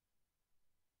mode.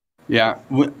 Yeah.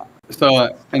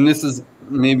 So, and this is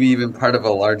maybe even part of a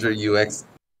larger UX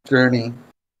journey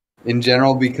in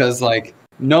general, because like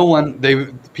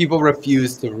people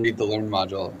refuse to read the learn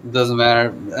module. It doesn't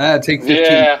matter. It takes 15.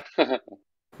 Yeah.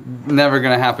 Never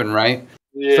gonna happen, right?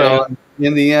 Yeah. So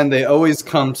in the end, they always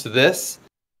come to this,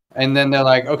 and then they're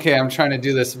like, "Okay, I'm trying to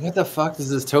do this. What the fuck is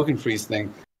this token freeze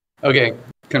thing?" Okay,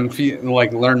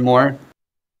 learn more.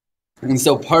 And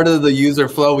so part of the user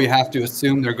flow, we have to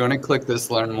assume they're going to click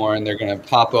this learn more, and they're going to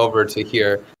pop over to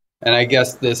here. And I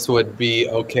guess this would be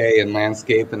okay in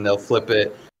landscape, and they'll flip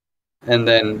it, and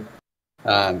then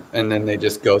they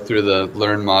just go through the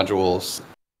learn modules.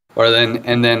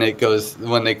 And then it goes,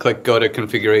 when they click go to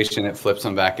configuration, it flips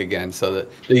them back again. So that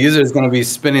the user is going to be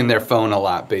spinning their phone a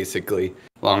lot, basically.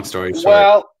 Long story short.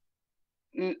 Well,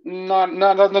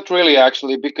 not really,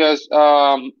 actually, because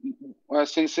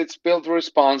since it's built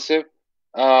responsive,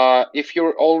 if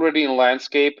you're already in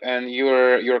landscape and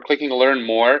you're clicking learn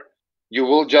more, you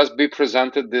will just be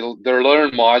presented the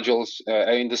learn modules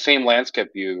in the same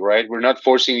landscape view, right? We're not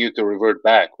forcing you to revert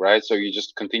back, right? So you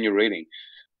just continue reading.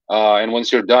 And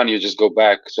once you're done, you just go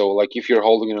back. So like if you're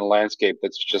holding in a landscape,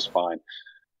 that's just fine.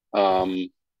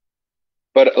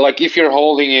 But like if you're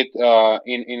holding it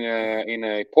in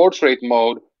a portrait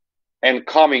mode and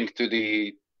coming to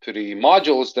the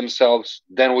modules themselves,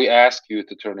 then we ask you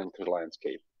to turn into the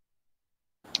landscape.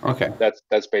 Okay.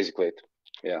 That's basically it.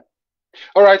 Yeah.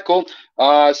 All right, cool.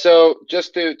 So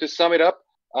just to sum it up,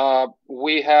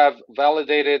 we have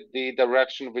validated the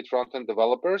direction with front-end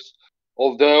developers,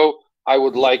 although I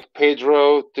would like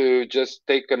Pedro to just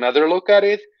take another look at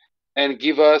it and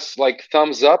give us like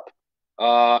thumbs up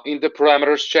in the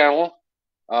parameters channel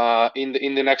in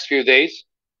the next few days,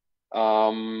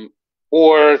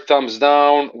 or thumbs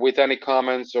down with any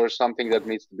comments or something that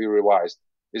needs to be revised.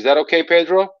 Is that okay,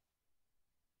 Pedro?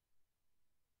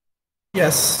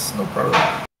 Yes, no problem.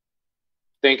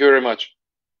 Thank you very much.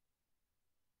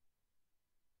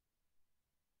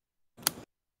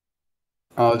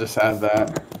 I'll just add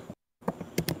that.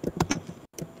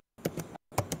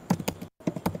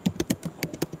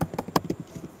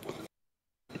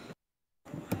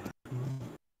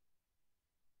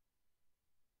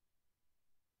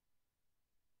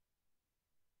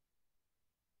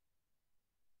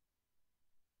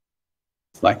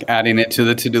 It's like adding it to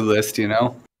the to-do list, you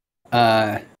know?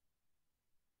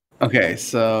 Okay,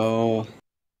 so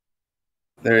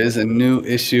there is a new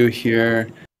issue here.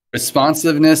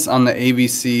 Responsiveness on the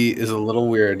ABC is a little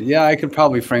weird. Yeah, I could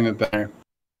probably frame it better.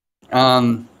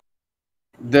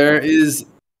 There is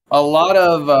a lot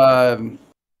of, I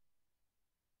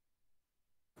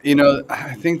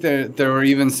think there were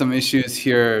even some issues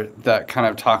here that kind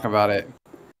of talk about it.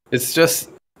 It's just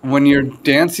when you're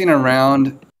dancing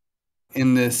around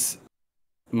in this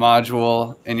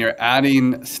module and you're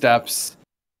adding steps,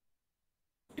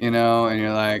 and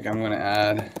you're like, I'm going to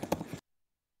add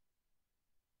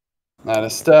a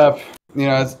step,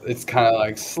 it's kind of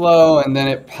like slow, and then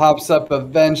it pops up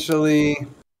eventually,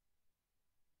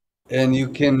 and you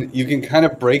can kind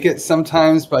of break it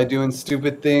sometimes by doing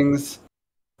stupid things.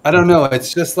 I don't know,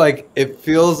 it's just like it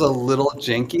feels a little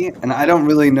janky, and I don't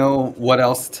really know what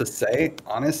else to say,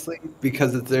 honestly,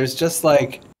 because there's just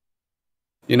like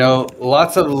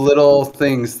lots of little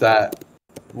things that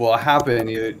will happen.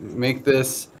 You make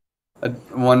this a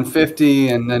 150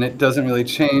 and then it doesn't really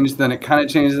change, then it kind of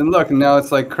changes, and look, and now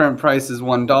it's like current price is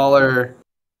 $1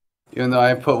 even though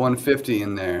I put 150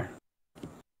 in there,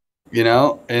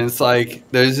 and it's like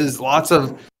there's just lots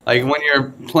of, like, when you're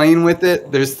playing with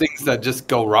it, there's things that just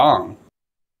go wrong,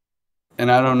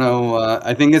 and I don't know,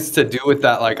 I think it's to do with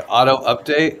that like auto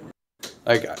update.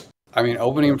 Like, I mean,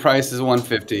 opening price is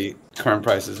 150, current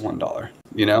price is $1,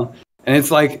 and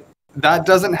it's like that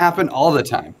doesn't happen all the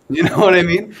time. You know what I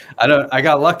mean? I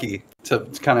got lucky to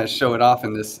kind of show it off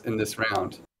in this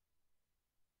round.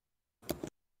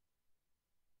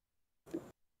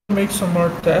 Make some more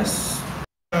tests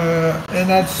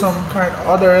and add some kind of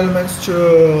other elements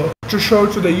to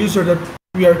show to the user that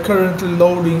we are currently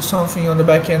loading something on the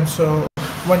back end. So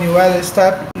when you add a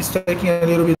step, it's taking a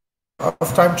little bit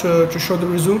of time to show the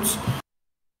results.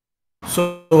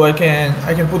 so I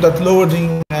can put that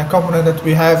loading component that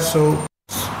we have. So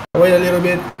wait a little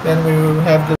bit, then we will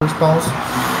have the response.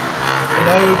 And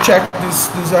now you check this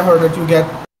error that you get,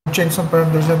 change some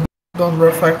parameters and don't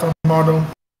reflect on the model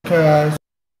because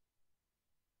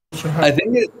I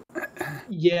think it.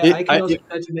 Yeah, I can also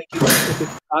try to make it a bit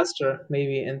faster,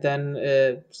 maybe, and then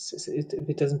if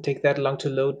it doesn't take that long to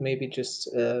load, maybe just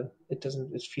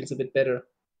it feels a bit better.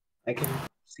 I can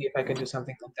see if I can do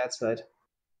something on that side.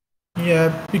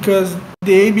 Yeah, because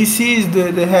the ABC is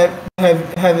the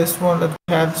heaviest one that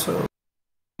we have, so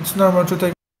it's normal to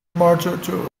take more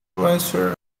to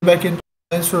answer back into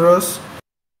answer us.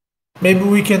 Maybe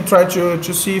we can try to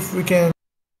see if we can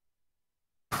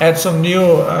add some new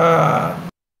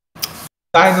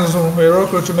lines on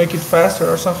Heroku to make it faster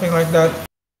or something like that.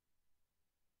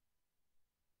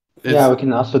 Yeah, we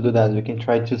can also do that. We can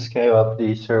try to scale up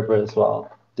the server as well,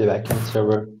 the backend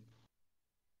server.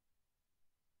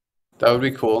 That would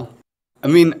be cool. I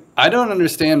mean, I don't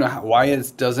understand why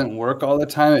it doesn't work all the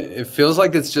time. It feels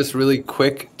like it's just really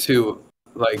quick to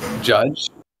like judge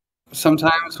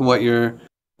sometimes what you're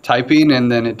typing,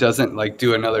 and then it doesn't like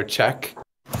do another check.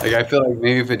 Like I feel like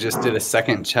maybe if it just did a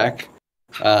second check,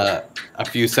 a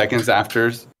few seconds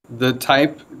after the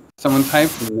someone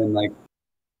typed, and then like.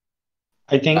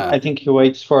 I think he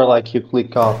waits for like you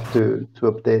click off to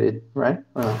update it, right?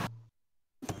 The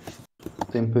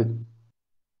input.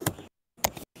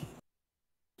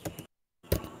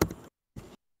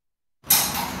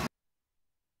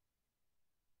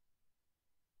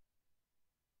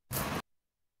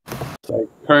 Like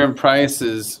current price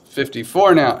is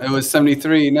 54 now. It was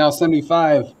 73, now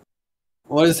 75.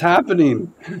 What is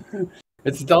happening?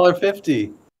 It's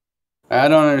 $1.50. I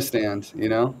don't understand, you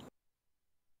know?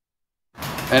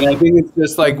 And I think it's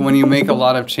just like when you make a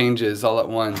lot of changes all at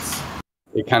once,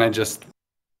 it kind of just...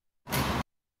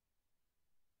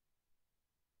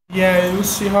 Yeah, you'll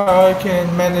see how I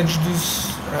can manage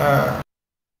this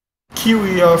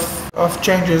queue of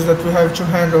changes that we have to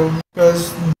handle,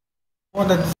 because one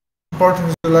that's important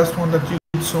is the last one that you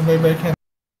did, so maybe I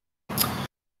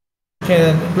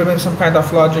can implement some kind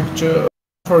of logic to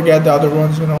forget the other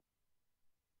ones, you know.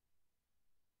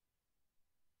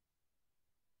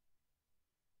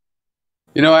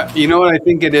 You know what I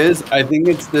think it is? I think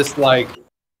it's this like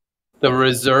the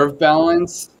reserve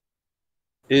balance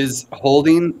is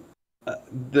holding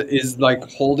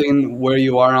holding where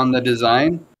you are on the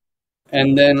design,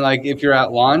 and then like if you're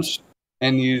at launch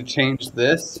and you change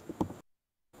this,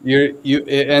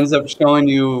 it ends up showing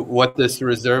you what this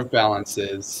reserve balance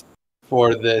is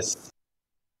for this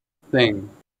thing,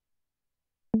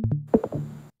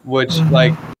 which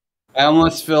like I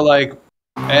almost feel like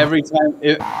every time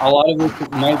a lot of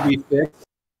it might be fixed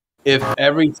if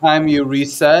every time you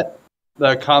reset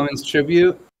the commons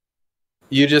tribute,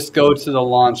 you just go to the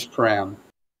launch param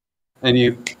and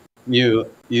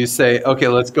you say, okay,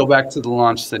 let's go back to the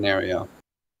launch scenario.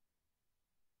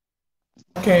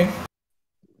 Okay.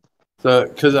 So,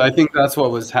 because I think that's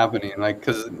what was happening, like,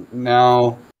 because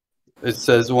now it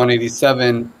says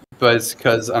 187, but it's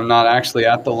because I'm not actually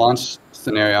at the launch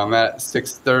scenario. I'm at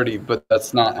 630, but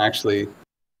that's not actually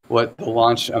what the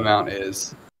launch amount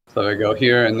is. So I go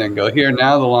here and then go here.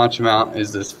 Now the launch amount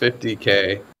is this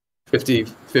 50K,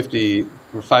 50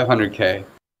 or 500K.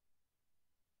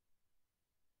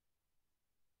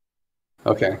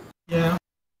 Okay. Yeah.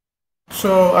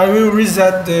 So I will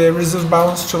reset the reserve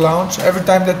balance to launch every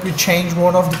time that we change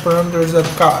one of the parameters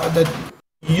that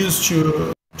used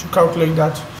to calculate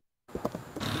that.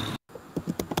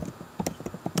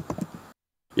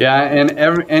 Yeah, and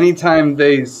anytime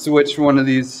they switch one of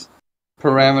these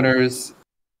parameters,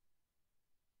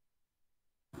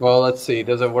 well, let's see,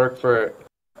 does it work for?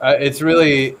 It's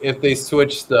really if they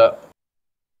switch the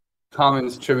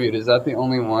commons tribute. Is that the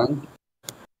only one?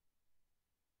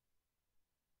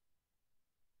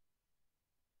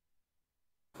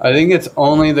 I think it's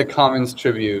only the commons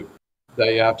tribute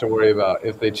that you have to worry about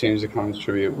if they change the commons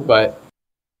tribute. But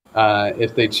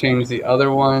if they change the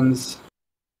other ones,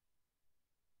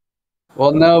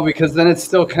 well, no, because then it's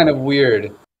still kind of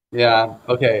weird. Yeah,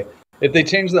 okay. If they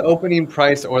change the opening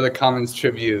price or the commons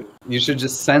tribute, you should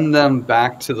just send them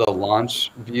back to the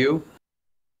launch view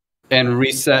and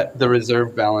reset the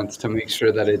reserve balance to make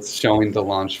sure that it's showing the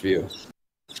launch view.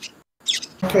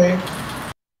 Okay.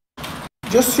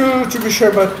 Just to be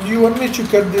sure, but you want me to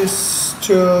cut this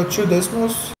to 2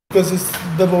 decimals because it's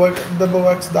double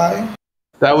X die?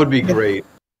 That would be great.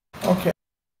 Okay.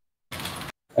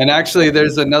 And actually, there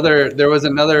was another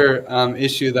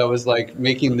issue that was like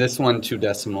making this one 2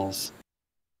 decimals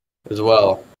as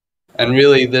well. And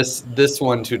really, this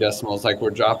one 2 decimals, like we're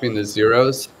dropping the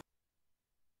zeros.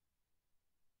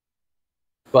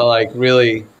 but like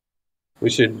really, we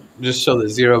should just show the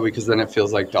zero because then it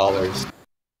feels like dollars.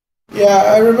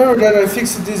 Yeah, I remember that I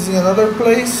fixed this in another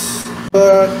place,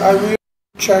 but I will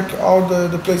check all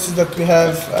the places that we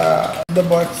have the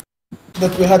box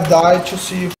that we have died to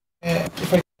see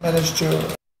if I can manage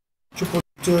to put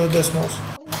two decimals.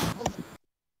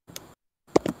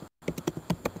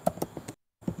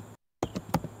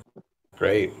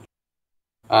 Great.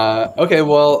 Okay,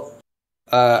 well,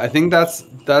 I think that's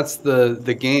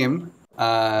the game.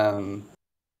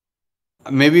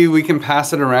 Maybe we can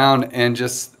pass it around and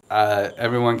just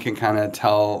everyone can kind of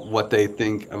tell what they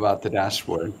think about the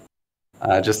dashboard,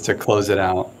 just to close it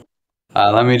out.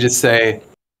 Let me just say,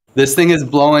 this thing is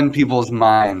blowing people's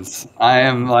minds. I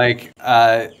am like,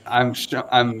 I'm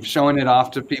showing it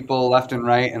off to people left and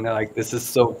right, and they're like, "This is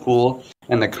so cool!"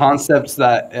 And the concepts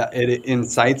that it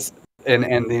incites and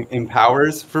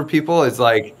empowers for people is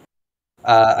like,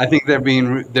 I think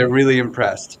they're really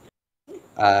impressed.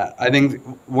 I think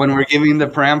when we're giving the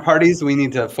param parties, we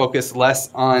need to focus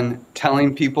less on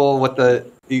telling people what the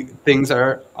things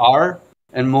are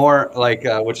and more like,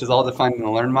 which is all defined in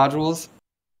the learn modules,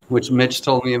 which Mitch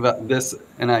told me about this,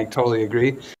 and I totally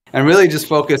agree. And really just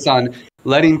focus on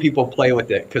letting people play with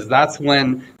it, because that's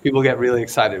when people get really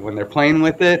excited. When they're playing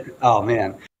with it, oh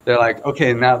man, they're like,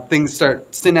 okay, now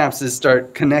synapses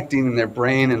start connecting in their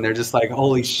brain, and they're just like,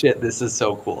 holy shit, this is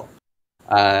so cool.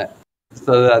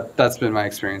 So that's been my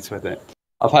experience with it.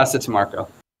 I'll pass it to Marco.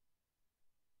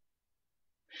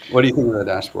 What do you think of the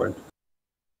dashboard?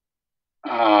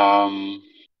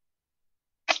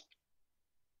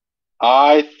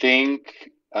 I think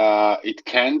it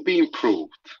can be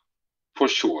improved for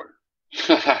sure.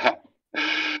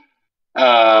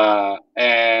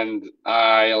 And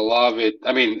I love it.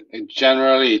 I mean,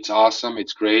 generally, it's awesome.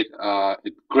 It's great.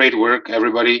 Great work,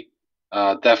 everybody.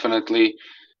 Definitely.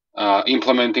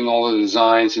 Implementing all the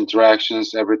designs,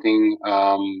 interactions, everything.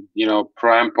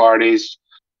 Param parties.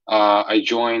 I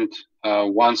joined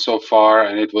one so far,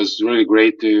 and it was really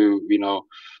great to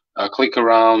click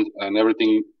around, and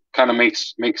everything kind of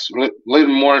makes little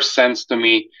more sense to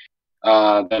me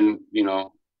than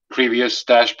previous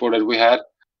dashboard that we had.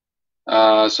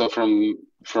 So from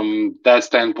that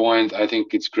standpoint, I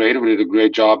think it's great. We did a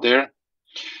great job there.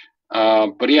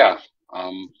 But yeah.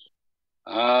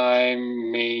 I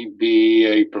may be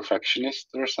a perfectionist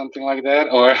or something like that,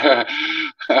 or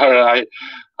I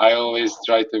always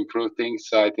try to improve things.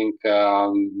 So I think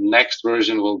next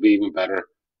version will be even better.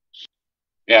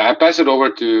 Yeah, I pass it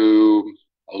over to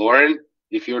Lauren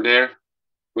if you're there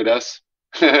with us.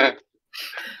 Do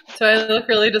I look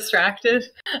really distracted?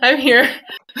 I'm here.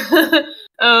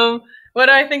 What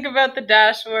do I think about the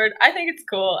dashboard? I think it's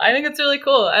cool. I think it's really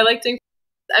cool. I like doing.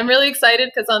 I'm really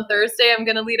excited because on Thursday I'm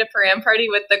going to lead a param party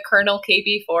with the Kernel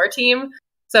KB4 team.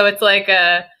 So it's like,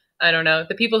 I don't know,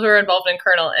 the people who are involved in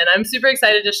Kernel. And I'm super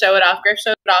excited to show it off. Griff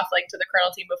showed it off like to the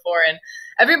Kernel team before. And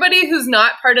everybody who's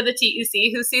not part of the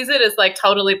TEC who sees it is like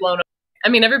totally blown away. I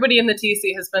mean, everybody in the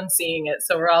TEC has been seeing it.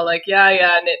 So we're all like,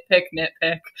 yeah,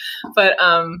 nitpick. But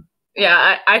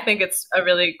yeah, I think it's a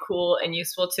really cool and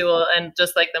useful tool. And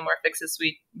just like the more fixes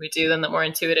we do, then the more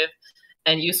intuitive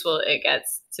and useful it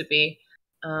gets to be.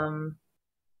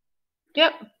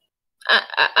 Yep.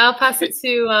 I'll pass it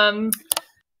to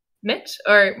Mitch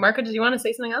or Marco. Did you want to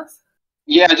say something else?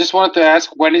 Yeah, I just wanted to ask,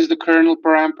 when is the Kernel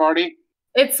Param party?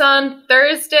 It's on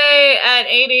Thursday at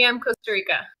 8 a.m. Costa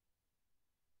Rica.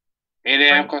 8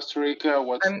 a.m. Costa Rica.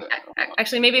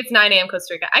 Actually, maybe it's 9 a.m.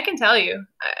 Costa Rica. I can tell you.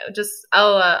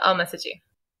 I'll message you.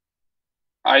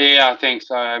 Yeah,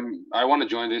 thanks. I want to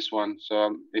join this one.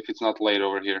 So if it's not late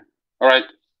over here. All right.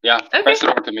 Yeah, okay. Pass it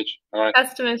over to Mitch. All right.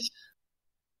 Pass it to Mitch.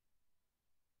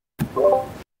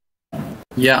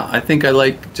 Yeah, I think I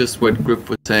like just what Griff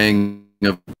was saying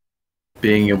of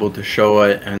being able to show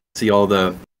it and see all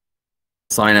the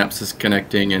synapses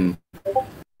connecting, and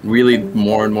really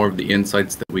more and more of the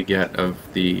insights that we get of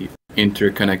the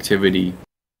interconnectivity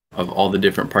of all the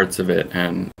different parts of it.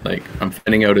 And like, I'm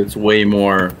finding out it's way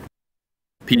more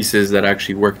pieces that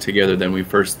actually work together than we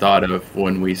first thought of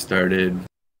when we started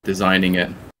designing it.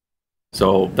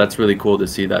 So that's really cool to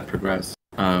see that progress.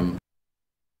 And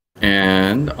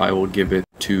I will give it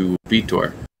to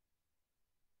Vitor.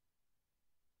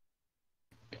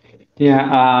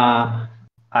 Yeah,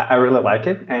 I really like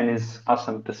it, and it's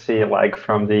awesome to see like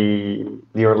from the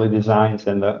early designs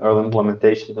and the early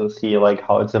implementations and see like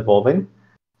how it's evolving.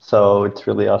 So it's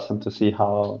really awesome to see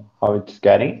how it's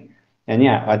getting. And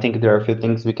yeah, I think there are a few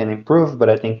things we can improve, but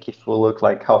I think if we look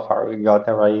like how far we got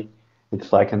already,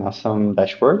 it's like an awesome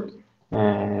dashboard.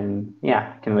 And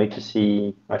yeah, can't wait to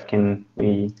see what can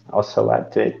we also add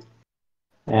to it.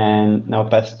 And now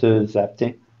pass to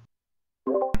Zapti.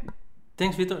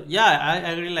 Thanks, Victor. Yeah, I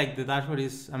agree. Like the dashboard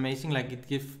is amazing. Like it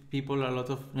gives people a lot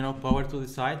of power to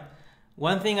decide.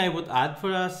 One thing I would add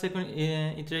for a second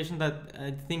iteration that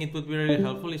I think it would be really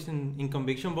helpful is in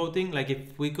conviction voting. Like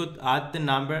if we could add the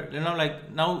number, like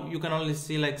now you can only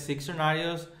see like 6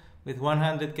 scenarios with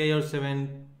 100K or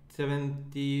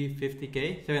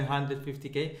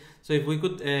 750K. So if we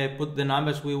could put the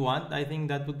numbers we want, I think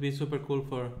that would be super cool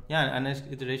for a next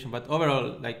iteration. But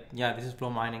overall, like this is flow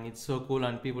mining. It's so cool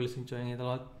and people is enjoying it a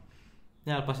lot.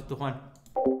 Yeah, I'll pass it to Juan.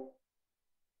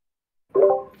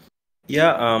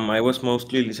 Yeah, I was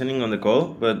mostly listening on the call,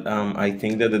 but I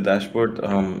think that the dashboard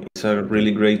is a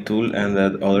really great tool, and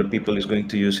that other people is going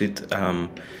to use it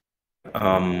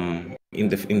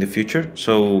in the future.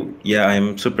 So yeah,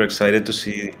 I'm super excited to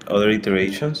see other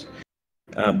iterations,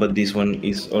 but this one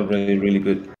is already really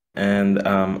good. And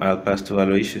I'll pass to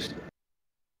Aloysius.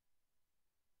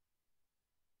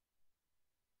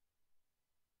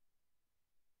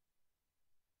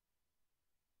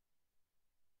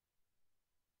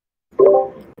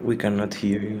 We cannot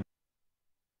hear you.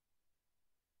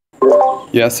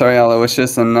 Yeah, sorry,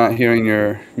 Aloysius, I'm not hearing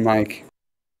your mic.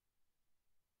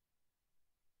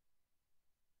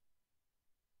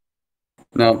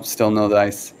 No, still no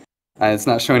dice. It's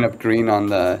not showing up green on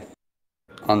the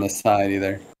side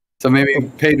either. So maybe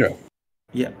Pedro.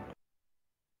 Yeah.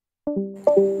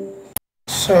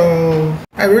 So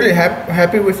I'm really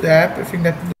happy with the app. I think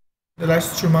that the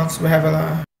last 2 months we have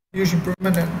a huge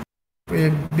improvement and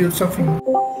we built something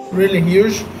really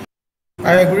huge.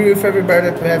 I agree with everybody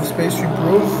that we have space to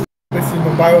improve with the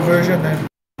mobile version and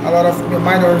a lot of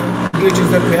minor glitches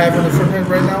that we have on the front end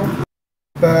right now.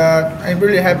 But I'm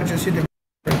really happy to see the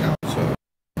right now. So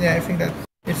yeah, I think that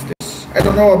it's this. I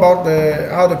don't know about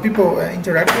how the people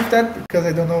interact with that because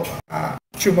I don't know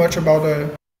too much about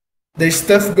the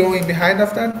stuff going behind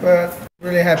of that. But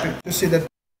really happy to see that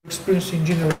experience in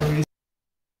general.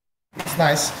 It's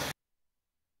nice.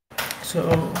 So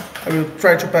I will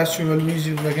try to pass to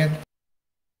Aloysius again.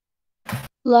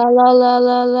 La la la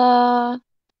la la.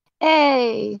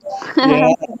 Hey.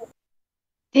 Yeah.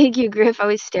 Thank you, Griff. I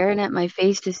was staring at my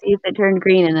face to see if it turned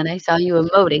green, and then I saw you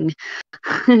emoting.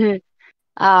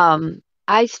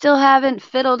 I still haven't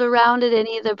fiddled around at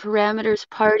any of the parameters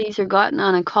parties or gotten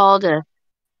on a call to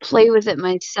play with it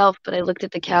myself, but I looked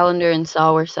at the calendar and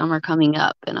saw where some are coming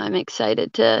up, and I'm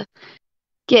excited to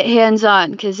get hands-on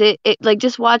because it like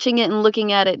just watching it and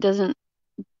looking at it doesn't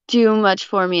do much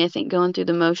for me. I think going through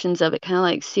the motions of it kind of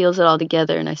like seals it all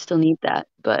together, and I still need that.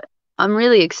 But I'm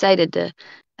really excited to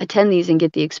attend these and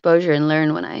get the exposure and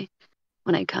learn when I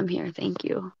come here. Thank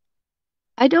you.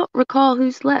 I don't recall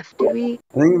who's left. Do we?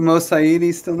 I think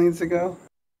Mosaidi still needs to go,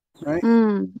 right?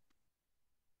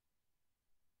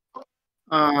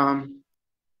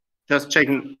 Just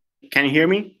checking. Can you hear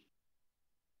me?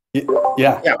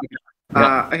 Yeah.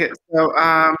 Okay. So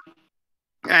I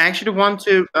actually want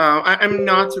to. I'm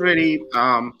not really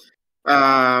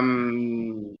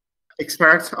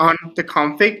expert on the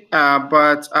config,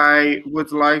 but I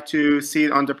would like to see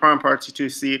it on the parent party to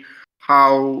see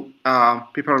how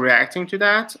people are reacting to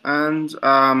that. And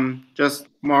just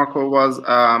Marco was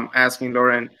asking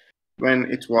Lauren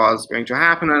when it was going to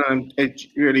happen, and I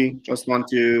really just want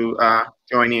to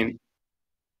join in.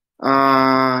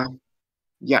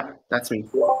 Yeah, that's me.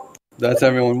 That's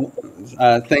everyone.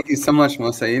 Thank you so much,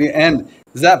 Mosaidi. And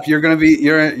Zep,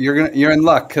 you're in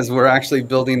luck because we're actually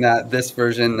building this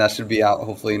version that should be out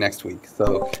hopefully next week.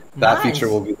 So that feature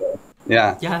will be there.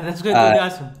 Yeah. Yeah, that's good.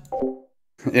 Awesome.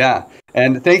 Yeah.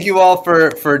 And thank you all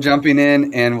for jumping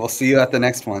in, and we'll see you at the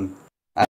next one.